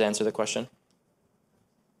 Does that answer the question?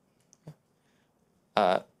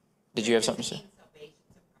 Did you have something to say?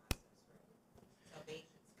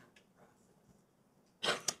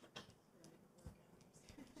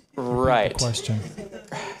 Right. Question.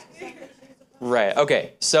 Right.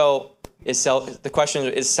 Okay. So the question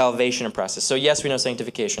is salvation a process? So yes, we know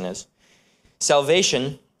sanctification is.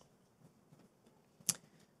 Salvation.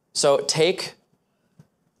 So take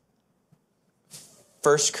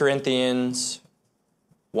 1 Corinthians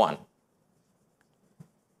 1.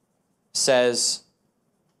 Says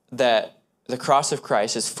that the cross of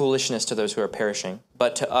Christ is foolishness to those who are perishing,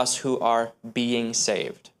 but to us who are being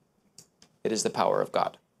saved, it is the power of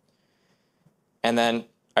God. And then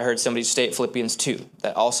I heard somebody state Philippians 2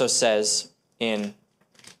 that also says in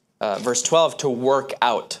verse 12 to work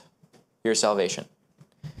out your salvation.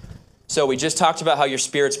 So we just talked about how your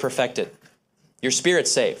spirit's perfected. Your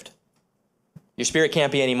spirit's saved. Your spirit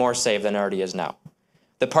can't be any more saved than it already is now.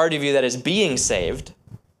 The part of you that is being saved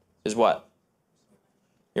is what?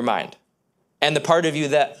 Your mind. And the part of you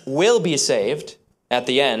that will be saved at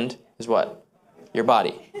the end is what? Your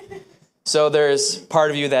body. So there's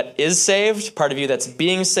part of you that is saved, part of you that's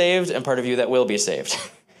being saved, and part of you that will be saved.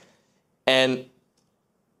 And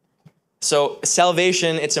so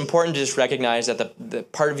salvation, it's important to just recognize that the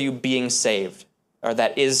part of you being saved, or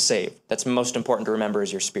that is saved, that's most important to remember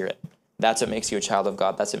is your spirit. That's what makes you a child of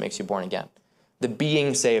God. That's what makes you born again. The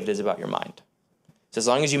being saved is about your mind. So as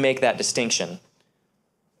long as you make that distinction,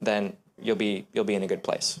 then you'll be in a good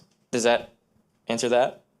place. Does that answer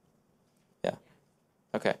that? Yeah.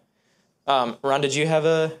 Okay. Ron, did you have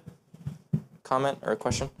a comment or a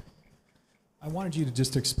question? I wanted you to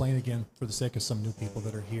just explain again, for the sake of some new people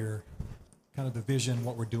that are here, kind of the vision,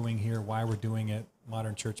 what we're doing here, why we're doing it,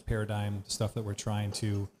 modern church paradigm, stuff that we're trying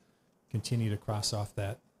to continue to cross off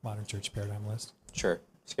that modern church paradigm list. Sure.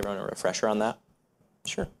 Just give everyone a refresher on that.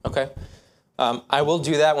 Sure. Okay. I will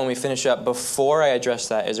do that when we finish up. Before I address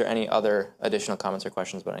that, is there any other additional comments or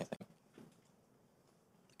questions about anything?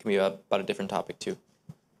 It can be about a different topic too.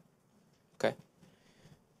 Okay.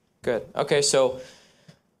 Good. Okay, so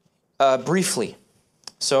briefly.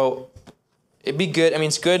 So it'd be good,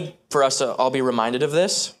 it's good for us to all be reminded of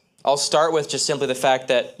this. I'll start with just simply the fact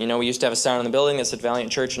that, we used to have a sign on the building that said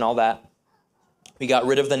Valiant Church and all that. We got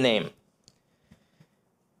rid of the name.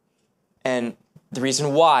 And the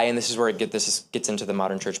reason why, and this is where this gets into the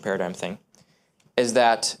modern church paradigm thing, is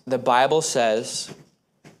that the Bible says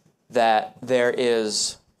that there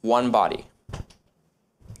is one body.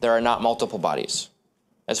 There are not multiple bodies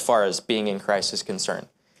as far as being in Christ is concerned.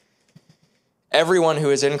 Everyone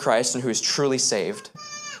who is in Christ and who is truly saved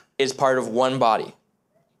is part of one body.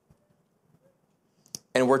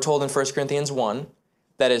 And we're told in 1 Corinthians 1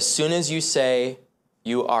 that as soon as you say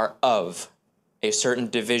you are of a certain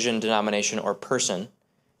division, denomination, or person,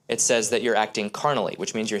 it says that you're acting carnally,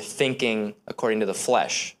 which means you're thinking according to the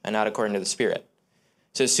flesh and not according to the Spirit.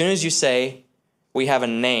 So as soon as you say we have a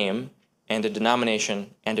name and a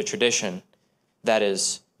denomination and a tradition that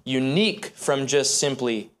is unique from just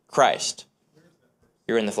simply Christ,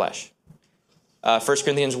 you're in the flesh. 1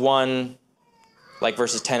 Corinthians 1, like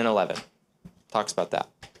verses 10 and 11, talks about that.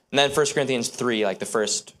 And then 1 Corinthians 3, like the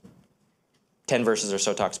first 10 verses or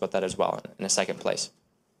so, talks about that as well in a second place.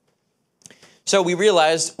 So we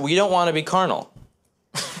realized we don't want to be carnal.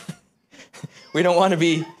 We don't want to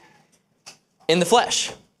be in the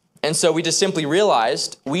flesh. And so we just simply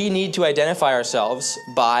realized we need to identify ourselves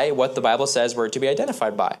by what the Bible says we're to be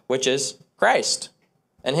identified by, which is Christ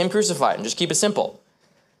and Him crucified, and just keep it simple.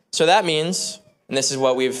 So that means, and this is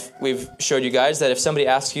what we've showed you guys, that if somebody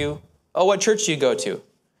asks you, oh, what church do you go to?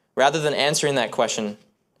 Rather than answering that question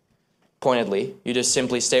pointedly, you just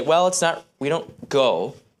simply state, well, we don't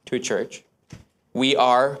go to a church. We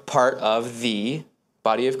are part of the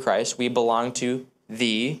body of Christ. We belong to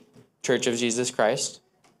the Church of Jesus Christ.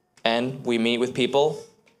 And we meet with people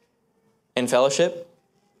in fellowship,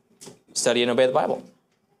 study and obey the Bible.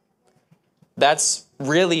 That's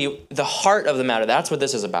really the heart of the matter. That's what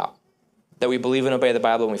this is about. That we believe and obey the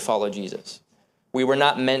Bible and we follow Jesus. We were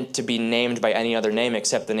not meant to be named by any other name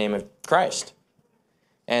except the name of Christ.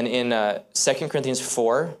 And in 2 Corinthians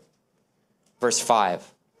 4, verse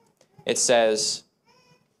 5, it says,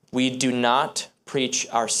 we do not preach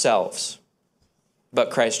ourselves,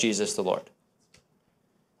 but Christ Jesus the Lord.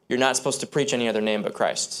 You're not supposed to preach any other name but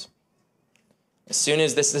Christ's. As soon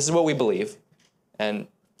as this is what we believe, and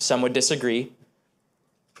some would disagree,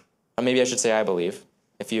 or maybe I should say I believe.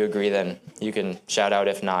 If you agree, then you can shout out.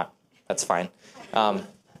 If not, that's fine.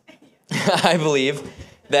 I believe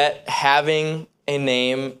that having a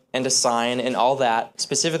name and a sign and all that,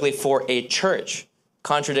 specifically for a church,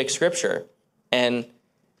 contradicts Scripture and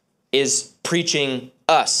is preaching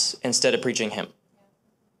us instead of preaching Him.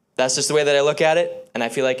 That's just the way that I look at it, and I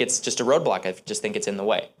feel like it's just a roadblock. I just think it's in the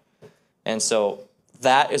way. And so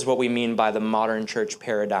that is what we mean by the modern church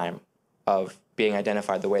paradigm of being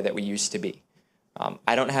identified the way that we used to be.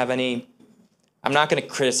 I'm not going to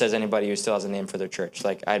criticize anybody who still has a name for their church.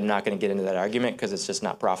 Like, I'm not going to get into that argument because it's just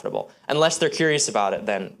not profitable. Unless they're curious about it,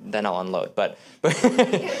 then I'll unload. But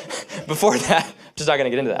before that, I'm just not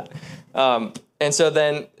going to get into that. And so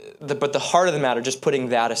then, but the heart of the matter, just putting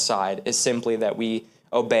that aside, is simply that we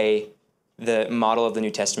obey the model of the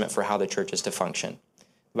New Testament for how the church is to function.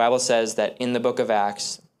 The Bible says that in the book of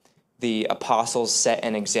Acts, the apostles set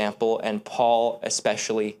an example, and Paul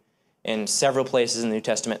especially, in several places in the New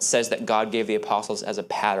Testament, says that God gave the apostles as a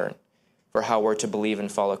pattern for how we're to believe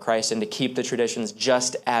and follow Christ and to keep the traditions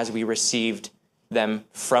just as we received them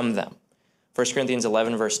from them. 1 Corinthians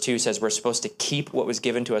 11, verse 2 says we're supposed to keep what was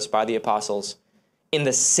given to us by the apostles in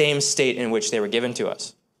the same state in which they were given to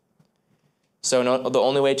us. So the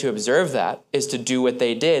only way to observe that is to do what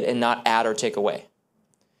they did and not add or take away.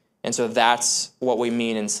 And so that's what we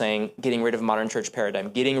mean in saying getting rid of modern church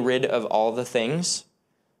paradigm, getting rid of all the things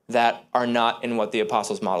that are not in what the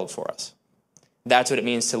apostles modeled for us. That's what it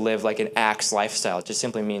means to live like an Acts lifestyle. It just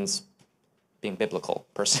simply means being biblical,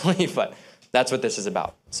 personally, but that's what this is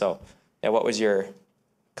about. So, yeah, what was your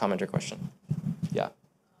comment or question? Yeah.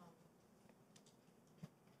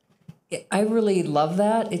 I really love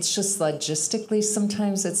that. It's just logistically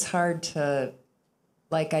sometimes it's hard to,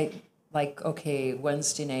 okay,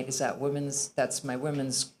 Wednesday night is that's my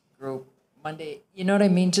women's group. Monday, you know what I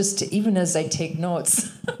mean? Even as I take notes,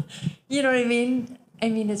 you know what I mean? I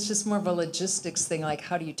mean, it's just more of a logistics thing. Like,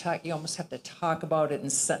 how do you talk? You almost have to talk about it in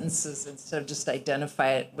sentences instead of just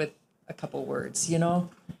identify it with a couple words, you know?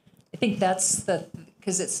 I think that's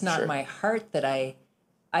because it's not Sure. my heart that I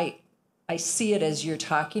see it as you're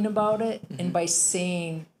talking about it. Mm-hmm. And by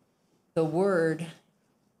saying the word, it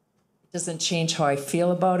doesn't change how I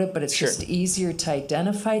feel about it, but it's Sure. just easier to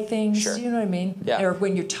identify things. Sure. You know what I mean? Yeah. Or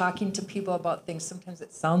when you're talking to people about things, sometimes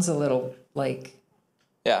it sounds a little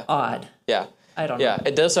odd. Yeah. I don't know. Yeah,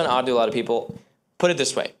 it does sound odd to a lot of people. Put it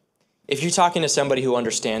this way. if you're talking to somebody who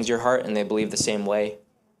understands your heart and they believe the same way,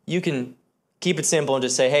 you can keep it simple and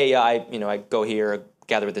just say, hey, yeah, I go here,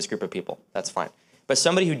 gather with this group of people. That's fine. But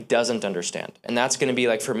somebody who doesn't understand, and that's going to be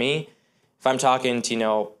like, for me, if I'm talking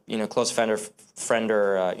to, close friend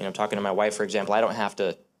or I'm talking to my wife, for example, I don't have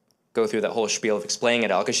to go through that whole spiel of explaining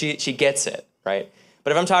it all because she gets it, right?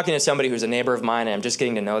 But if I'm talking to somebody who's a neighbor of mine and I'm just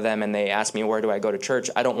getting to know them and they ask me, where do I go to church?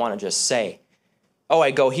 I don't want to just say, oh,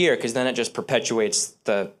 I go here, because then it just perpetuates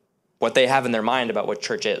what they have in their mind about what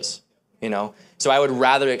church is, So I would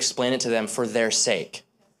rather explain it to them for their sake,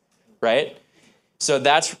 right? So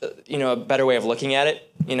that's, a better way of looking at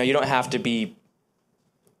it. You don't have to be,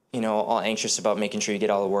 all anxious about making sure you get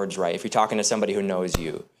all the words right. If you're talking to somebody who knows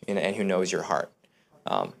you and who knows your heart.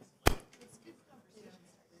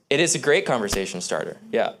 It is a great conversation starter.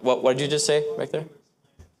 Yeah. What did you just say right there?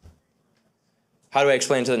 How do I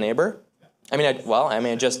explain to the neighbor?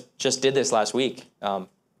 I just did this last week.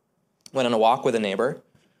 Went on a walk with a neighbor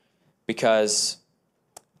because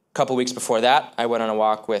a couple weeks before that, I went on a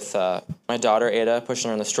walk with my daughter, Ada, pushing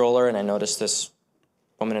her in the stroller, and I noticed this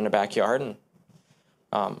woman in the backyard and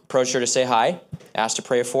approached her to say hi, asked to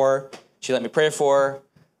pray for her. She let me pray for her,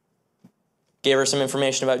 gave her some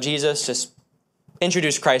information about Jesus, just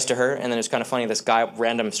introduced Christ to her, and then it was kind of funny, this guy,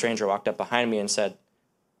 random stranger, walked up behind me and said,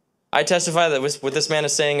 I testify that what this man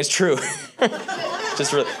is saying is true.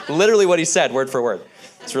 Just literally what he said, word for word.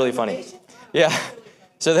 It's really funny. Yeah.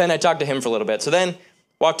 So then I talked to him for a little bit. So then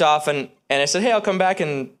walked off, and I said, hey, I'll come back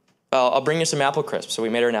and I'll bring you some apple crisps. So we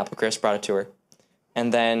made her an apple crisp, brought it to her,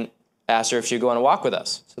 and then asked her if she'd go on a walk with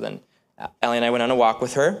us. So then Ellie and I went on a walk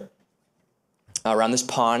with her around this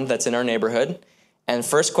pond that's in our neighborhood. And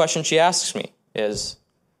first question she asks me is,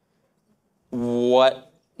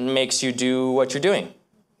 what makes you do what you're doing?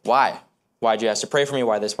 Why? Why'd you ask to pray for me?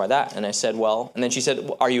 Why this, why that? And I said, well, and then she said,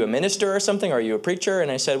 are you a minister or something? Are you a preacher? And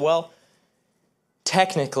I said, well,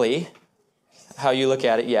 technically, how you look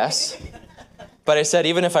at it, yes. But I said,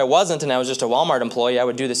 even if I wasn't and I was just a Walmart employee, I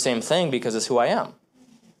would do the same thing because it's who I am.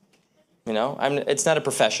 It's not a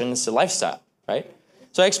profession, it's a lifestyle, right?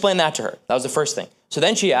 So I explained that to her. That was the first thing. So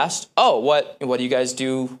then she asked, oh, what do you guys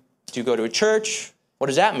do? Do you go to a church? What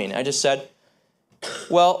does that mean? I just said,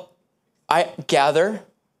 well, I gather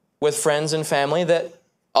with friends and family that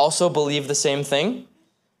also believe the same thing,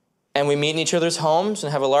 and we meet in each other's homes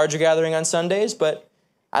and have a larger gathering on Sundays, but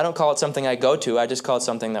I don't call it something I go to, I just call it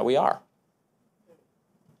something that we are.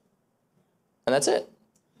 And that's it.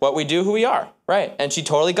 What we do, who we are, right? And she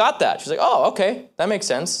totally got that. She's like, oh, okay, that makes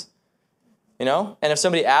sense. And if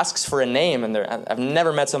somebody asks for a name, and I've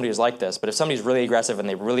never met somebody who's like this, but if somebody's really aggressive and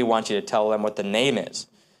they really want you to tell them what the name is,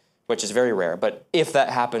 which is very rare, but if that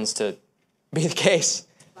happens to be the case,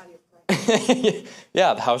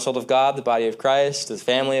 yeah, the household of God, the body of Christ, the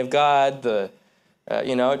family of God,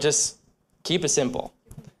 just keep it simple.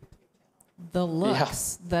 The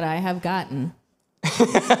looks that I have gotten,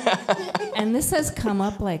 and this has come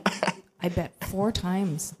up I bet 4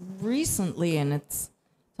 times recently, and it's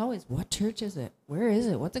always, what church is it? Where is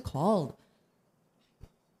it? What's it called?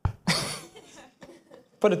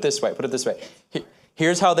 Put it this way.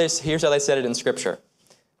 Here's how they said it in Scripture.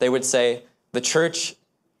 They would say, the church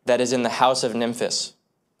that is in the house of Nymphis.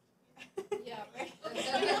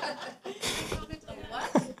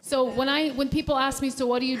 So when people ask me, so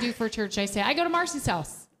what do you do for church? I say, I go to Marcy's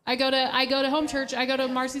house. I go to home church. I go to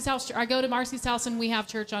Marcy's house. I go to Marcy's house, and we have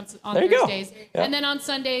church on Thursdays. Yeah. And then on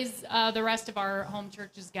Sundays, the rest of our home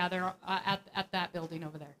churches gather at that building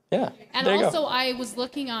over there. Yeah. And also, I was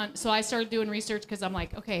looking on. So I started doing research because I'm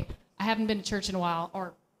like, okay, I haven't been to church in a while,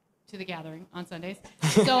 or to the gathering on Sundays.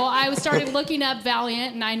 So I started looking up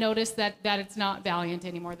Valiant, and I noticed that it's not Valiant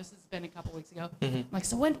anymore. This has been a couple weeks ago. Mm-hmm. I'm like,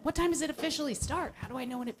 so what time does it officially start? How do I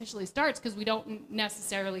know when it officially starts? Because we don't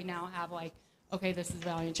necessarily now have okay, this is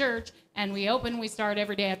Valiant Church, and we start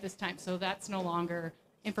every day at this time. So that's no longer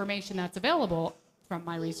information that's available from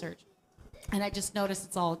my research. And I just noticed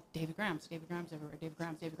it's all David Grahams everywhere, David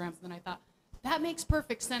Grahams. And then I thought, that makes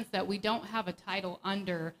perfect sense that we don't have a title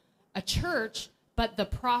under a church, but the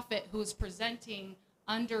prophet who's presenting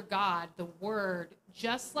under God the word,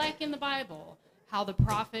 just like in the Bible, how the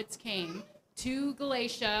prophets came to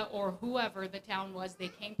Galatia or whoever the town was. They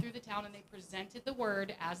came through the town and they presented the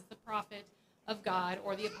word as the prophet of God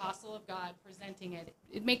or the apostle of God presenting it.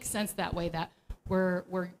 It makes sense that way, that we're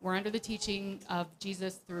under the teaching of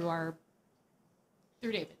Jesus through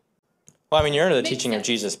David. Well, you're under the teaching of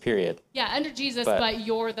Jesus, period. Yeah, under Jesus, but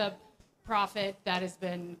you're the prophet that has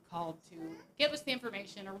been called to give us the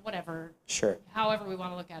information or whatever. Sure. However we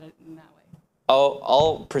want to look at it in that way.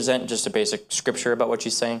 I'll present just a basic scripture about what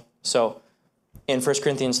she's saying. So in 1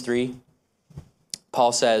 Corinthians 3,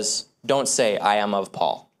 Paul says, don't say, I am of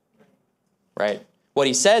Paul, right? What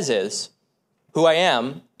he says is, who I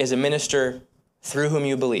am is a minister through whom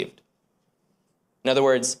you believed. In other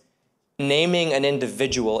words, naming an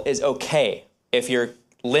individual is okay if you're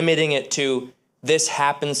limiting it to, this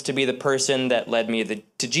happens to be the person that led me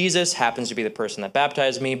to Jesus, happens to be the person that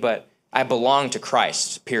baptized me, but I belong to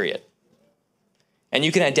Christ, period. And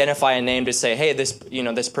you can identify a name to say, hey,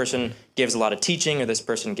 this person gives a lot of teaching, or this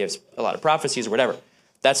person gives a lot of prophecies, or whatever.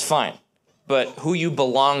 That's fine. But who you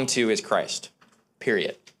belong to is Christ,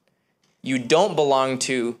 period. You don't belong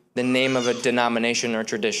to the name of a denomination or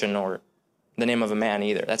tradition or the name of a man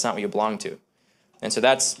either. That's not what you belong to. And so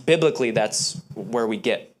that's where we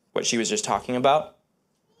get what she was just talking about.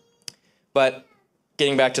 But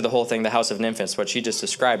getting back to the whole thing, the house of Nymphis, what she just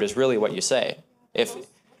described is really what you say.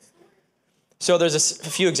 So there's a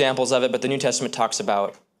few examples of it, but the New Testament talks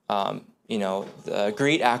about,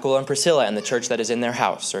 greet Aquila and Priscilla and the church that is in their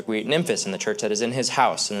house, or greet Nymphis and the church that is in his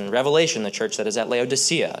house, and in Revelation, the church that is at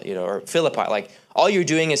Laodicea, or Philippi. Like, all you're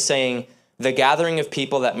doing is saying the gathering of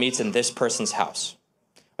people that meets in this person's house,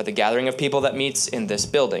 or the gathering of people that meets in this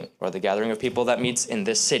building, or the gathering of people that meets in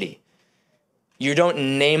this city. You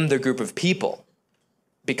don't name the group of people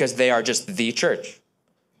because they are just the church.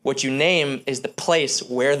 What you name is the place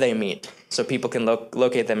where they meet, so people can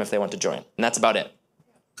locate them if they want to join. And that's about it.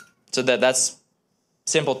 So that's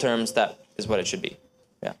simple terms, that is what it should be.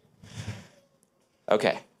 Yeah.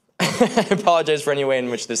 Okay. I apologize for any way in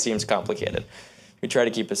which this seems complicated. We try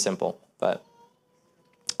to keep it simple, but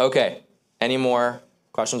okay. Any more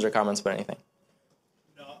questions or comments about anything?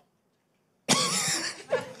 No.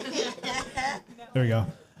 There we go.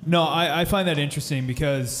 No, I find that interesting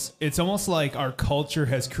because it's almost like our culture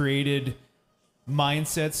has created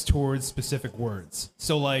mindsets towards specific words.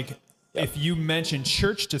 So like, if you mention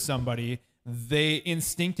church to somebody, they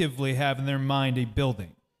instinctively have in their mind a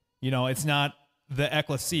building. It's not the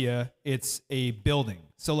ecclesia, it's a building.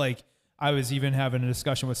 So like, I was even having a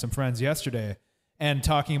discussion with some friends yesterday and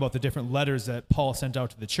talking about the different letters that Paul sent out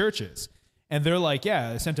to the churches. And they're like,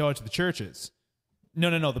 yeah, they sent it out to the churches. No,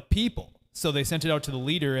 the people. So they sent it out to the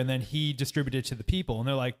leader, and then he distributed it to the people. And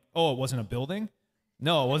they're like, oh, it wasn't a building?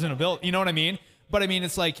 No, it wasn't a building. You know what I mean? But I mean,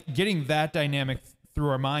 it's like getting that dynamic through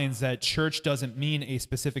our minds that church doesn't mean a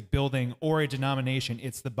specific building or a denomination.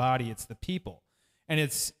 It's the body. It's the people. And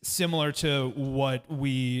it's similar to what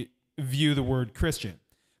we view the word Christian.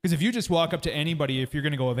 Because if you just walk up to anybody, if you're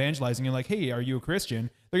going to go evangelizing, you're like, hey, are you a Christian?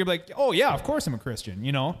 They're going to be like, oh, yeah, of course I'm a Christian,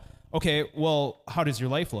 Okay, well, how does your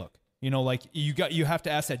life look? Like you have to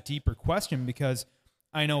ask that deeper question, because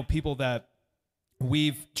I know people that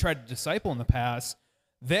we've tried to disciple in the past,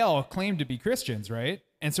 they all claim to be Christians, right?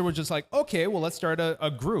 And so we're just like, okay, well, let's start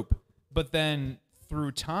a group. But then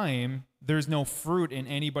through time, there's no fruit in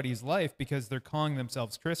anybody's life because they're calling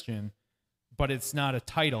themselves Christian, but it's not a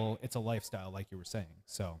title, it's a lifestyle, like you were saying.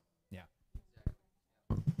 So, yeah.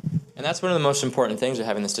 And that's one of the most important things of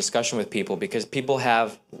having this discussion with people, because people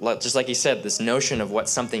have, just like you said, this notion of what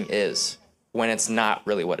something is when it's not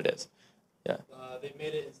really what it is. Yeah. They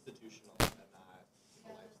made it institutional and not a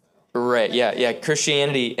lifestyle. Right, yeah.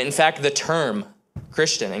 Christianity, in fact, the term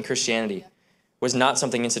Christian and Christianity was not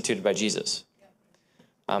something instituted by Jesus.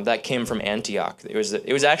 That came from Antioch. It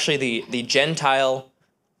was actually the Gentile,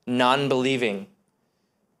 non-believing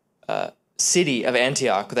city of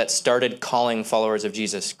Antioch that started calling followers of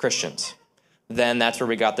Jesus Christians. Then that's where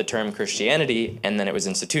we got the term Christianity, and then it was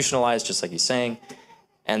institutionalized, just like he's saying,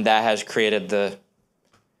 and that has created the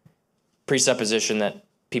presupposition that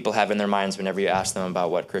people have in their minds whenever you ask them about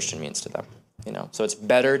what Christian means to them. So it's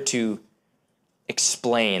better to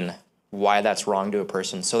explain why that's wrong to a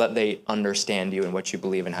person so that they understand you and what you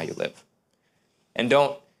believe and how you live. And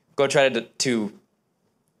don't go try to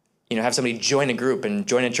have somebody join a group and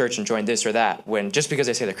join a church and join this or that when just because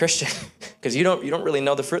they say they're Christian, because you don't really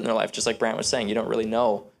know the fruit in their life. Just like Brant was saying, you don't really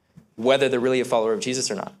know whether they're really a follower of Jesus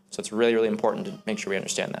or not. So it's really, really important to make sure we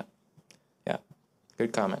understand that. Yeah,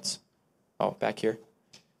 good comments. Oh, back here.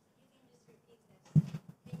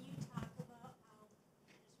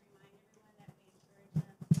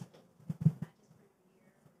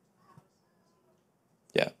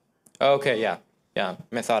 Yeah. Okay. Yeah.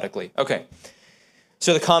 Methodically. Okay.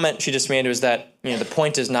 So the comment she just made was that the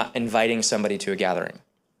point is not inviting somebody to a gathering.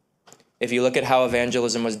 If you look at how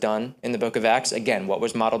evangelism was done in the book of Acts, again, what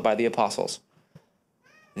was modeled by the apostles?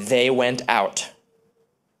 They went out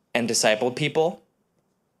and discipled people,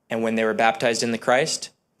 and when they were baptized in the Christ,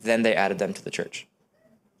 then they added them to the church.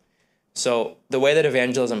 So the way that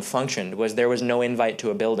evangelism functioned was there was no invite to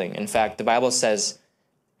a building. In fact, the Bible says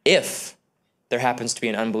if there happens to be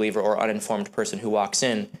an unbeliever or uninformed person who walks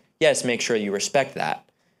in, yes, make sure you respect that.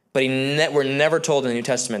 But we're never told in the New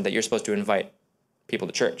Testament that you're supposed to invite people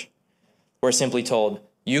to church. We're simply told,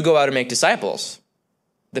 you go out and make disciples.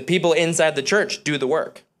 The people inside the church do the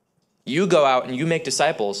work. You go out and you make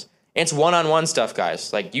disciples. And it's one-on-one stuff,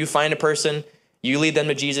 guys. Like, you find a person, you lead them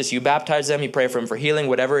to Jesus, you baptize them, you pray for them for healing,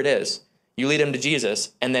 whatever it is. You lead them to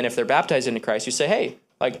Jesus, and then if they're baptized into Christ, you say, hey,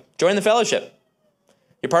 like, join the fellowship.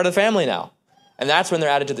 You're part of the family now. And that's when they're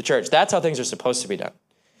added to the church. That's how things are supposed to be done.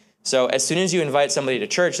 So as soon as you invite somebody to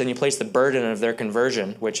church, then you place the burden of their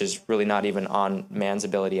conversion, which is really not even on man's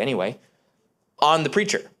ability anyway, on the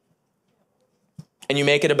preacher. And you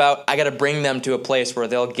make it about, I got to bring them to a place where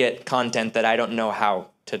they'll get content that I don't know how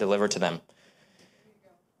to deliver to them.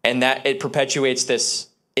 And that it perpetuates this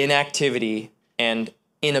inactivity and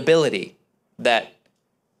inability that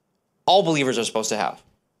all believers are supposed to have.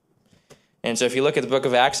 And so if you look at the book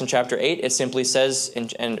of Acts in chapter 8, it simply says, in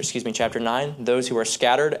chapter 9, those who were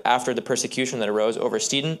scattered after the persecution that arose over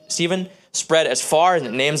Stephen spread as far, and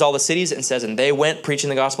it names all the cities, and says, and they went preaching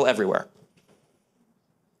the gospel everywhere.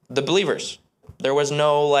 The believers. There was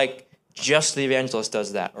no, like, just the evangelist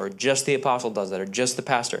does that, or just the apostle does that, or just the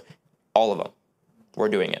pastor. All of them were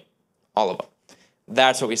doing it. All of them.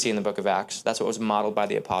 That's what we see in the book of Acts. That's what was modeled by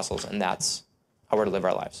the apostles, and that's how we're to live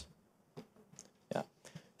our lives. Yeah.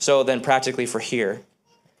 So then practically for here,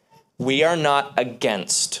 we are not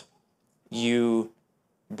against you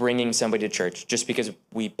bringing somebody to church just because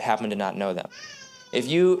we happen to not know them. If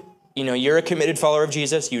you're a committed follower of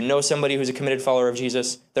Jesus, you know somebody who's a committed follower of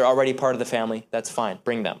Jesus, they're already part of the family, that's fine.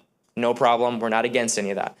 Bring them. No problem. We're not against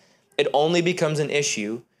any of that. It only becomes an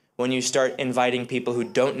issue when you start inviting people who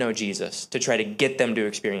don't know Jesus to try to get them to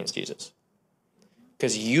experience Jesus.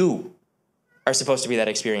 Because you are supposed to be that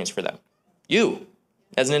experience for them. You,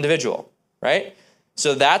 as an individual, right?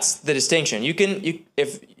 So that's the distinction.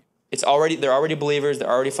 If they're already believers, they're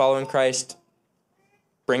already following Christ,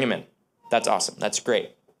 bring them in. That's awesome. That's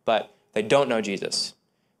great. But they don't know Jesus.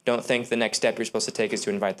 Don't think the next step you're supposed to take is to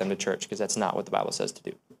invite them to church, because that's not what the Bible says to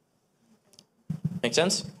do. Make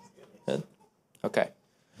sense? Good? Okay.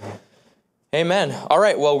 Amen. All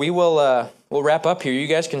right. Well, we'll wrap up here. You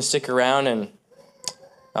guys can stick around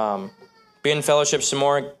and be in fellowship some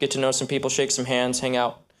more, get to know some people, shake some hands, hang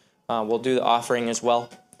out. We'll do the offering as well.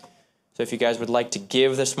 So if you guys would like to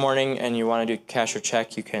give this morning and you want to do cash or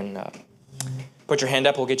check, you can put your hand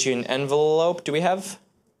up. We'll get you an envelope. Do we have?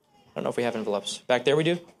 I don't know if we have envelopes. Back there we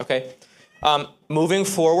do? Okay. Moving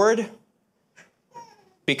forward,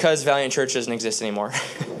 because Valiant Church doesn't exist anymore,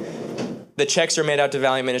 the checks are made out to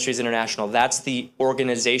Valiant Ministries International. That's the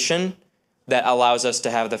organization that allows us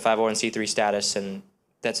to have the 501c3 status, and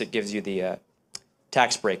it gives you the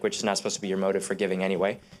tax break, which is not supposed to be your motive for giving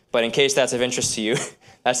anyway. But in case that's of interest to you,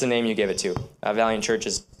 that's the name you give it to. Valiant Church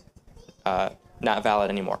is not valid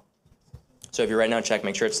anymore. So if you're writing out a check,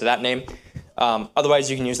 make sure it's to that name. Otherwise,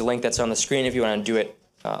 you can use the link that's on the screen if you want to do it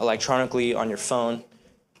electronically on your phone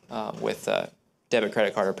with debit,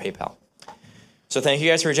 credit card, or PayPal. So thank you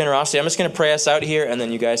guys for your generosity. I'm just going to pray us out here, and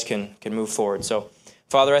then you guys can move forward. So,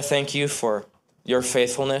 Father, I thank you for your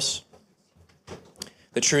faithfulness,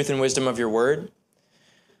 the truth and wisdom of your word.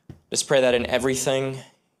 Just pray that in everything,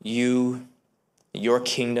 you, your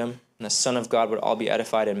kingdom, and the Son of God would all be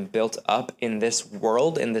edified and built up in this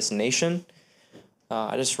world, in this nation.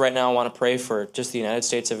 I just right now want to pray for just the United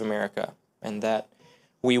States of America, and that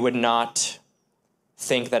we would not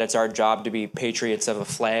think that it's our job to be patriots of a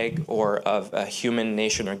flag or of a human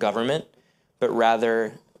nation or government, but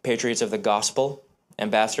rather patriots of the gospel,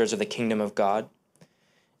 ambassadors of the kingdom of God,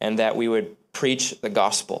 and that we would preach the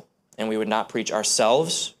gospel, and we would not preach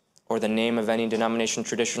ourselves or the name of any denomination,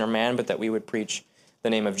 tradition, or man, but that we would preach the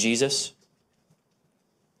name of Jesus.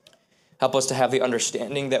 Help us to have the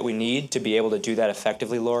understanding that we need to be able to do that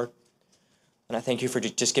effectively, Lord. And I thank you for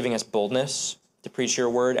just giving us boldness to preach your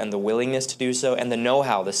word, and the willingness to do so, and the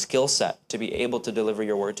know-how, the skill set to be able to deliver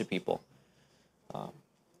your word to people. And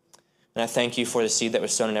I thank you for the seed that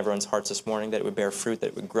was sown in everyone's hearts this morning, that it would bear fruit, that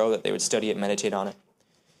it would grow, that they would study it, meditate on it,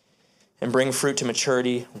 and bring fruit to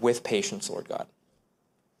maturity with patience, Lord God.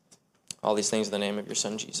 All these things in the name of your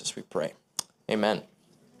Son, Jesus, we pray. Amen.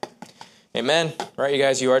 Amen. All right, you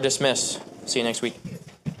guys, you are dismissed. See you next week.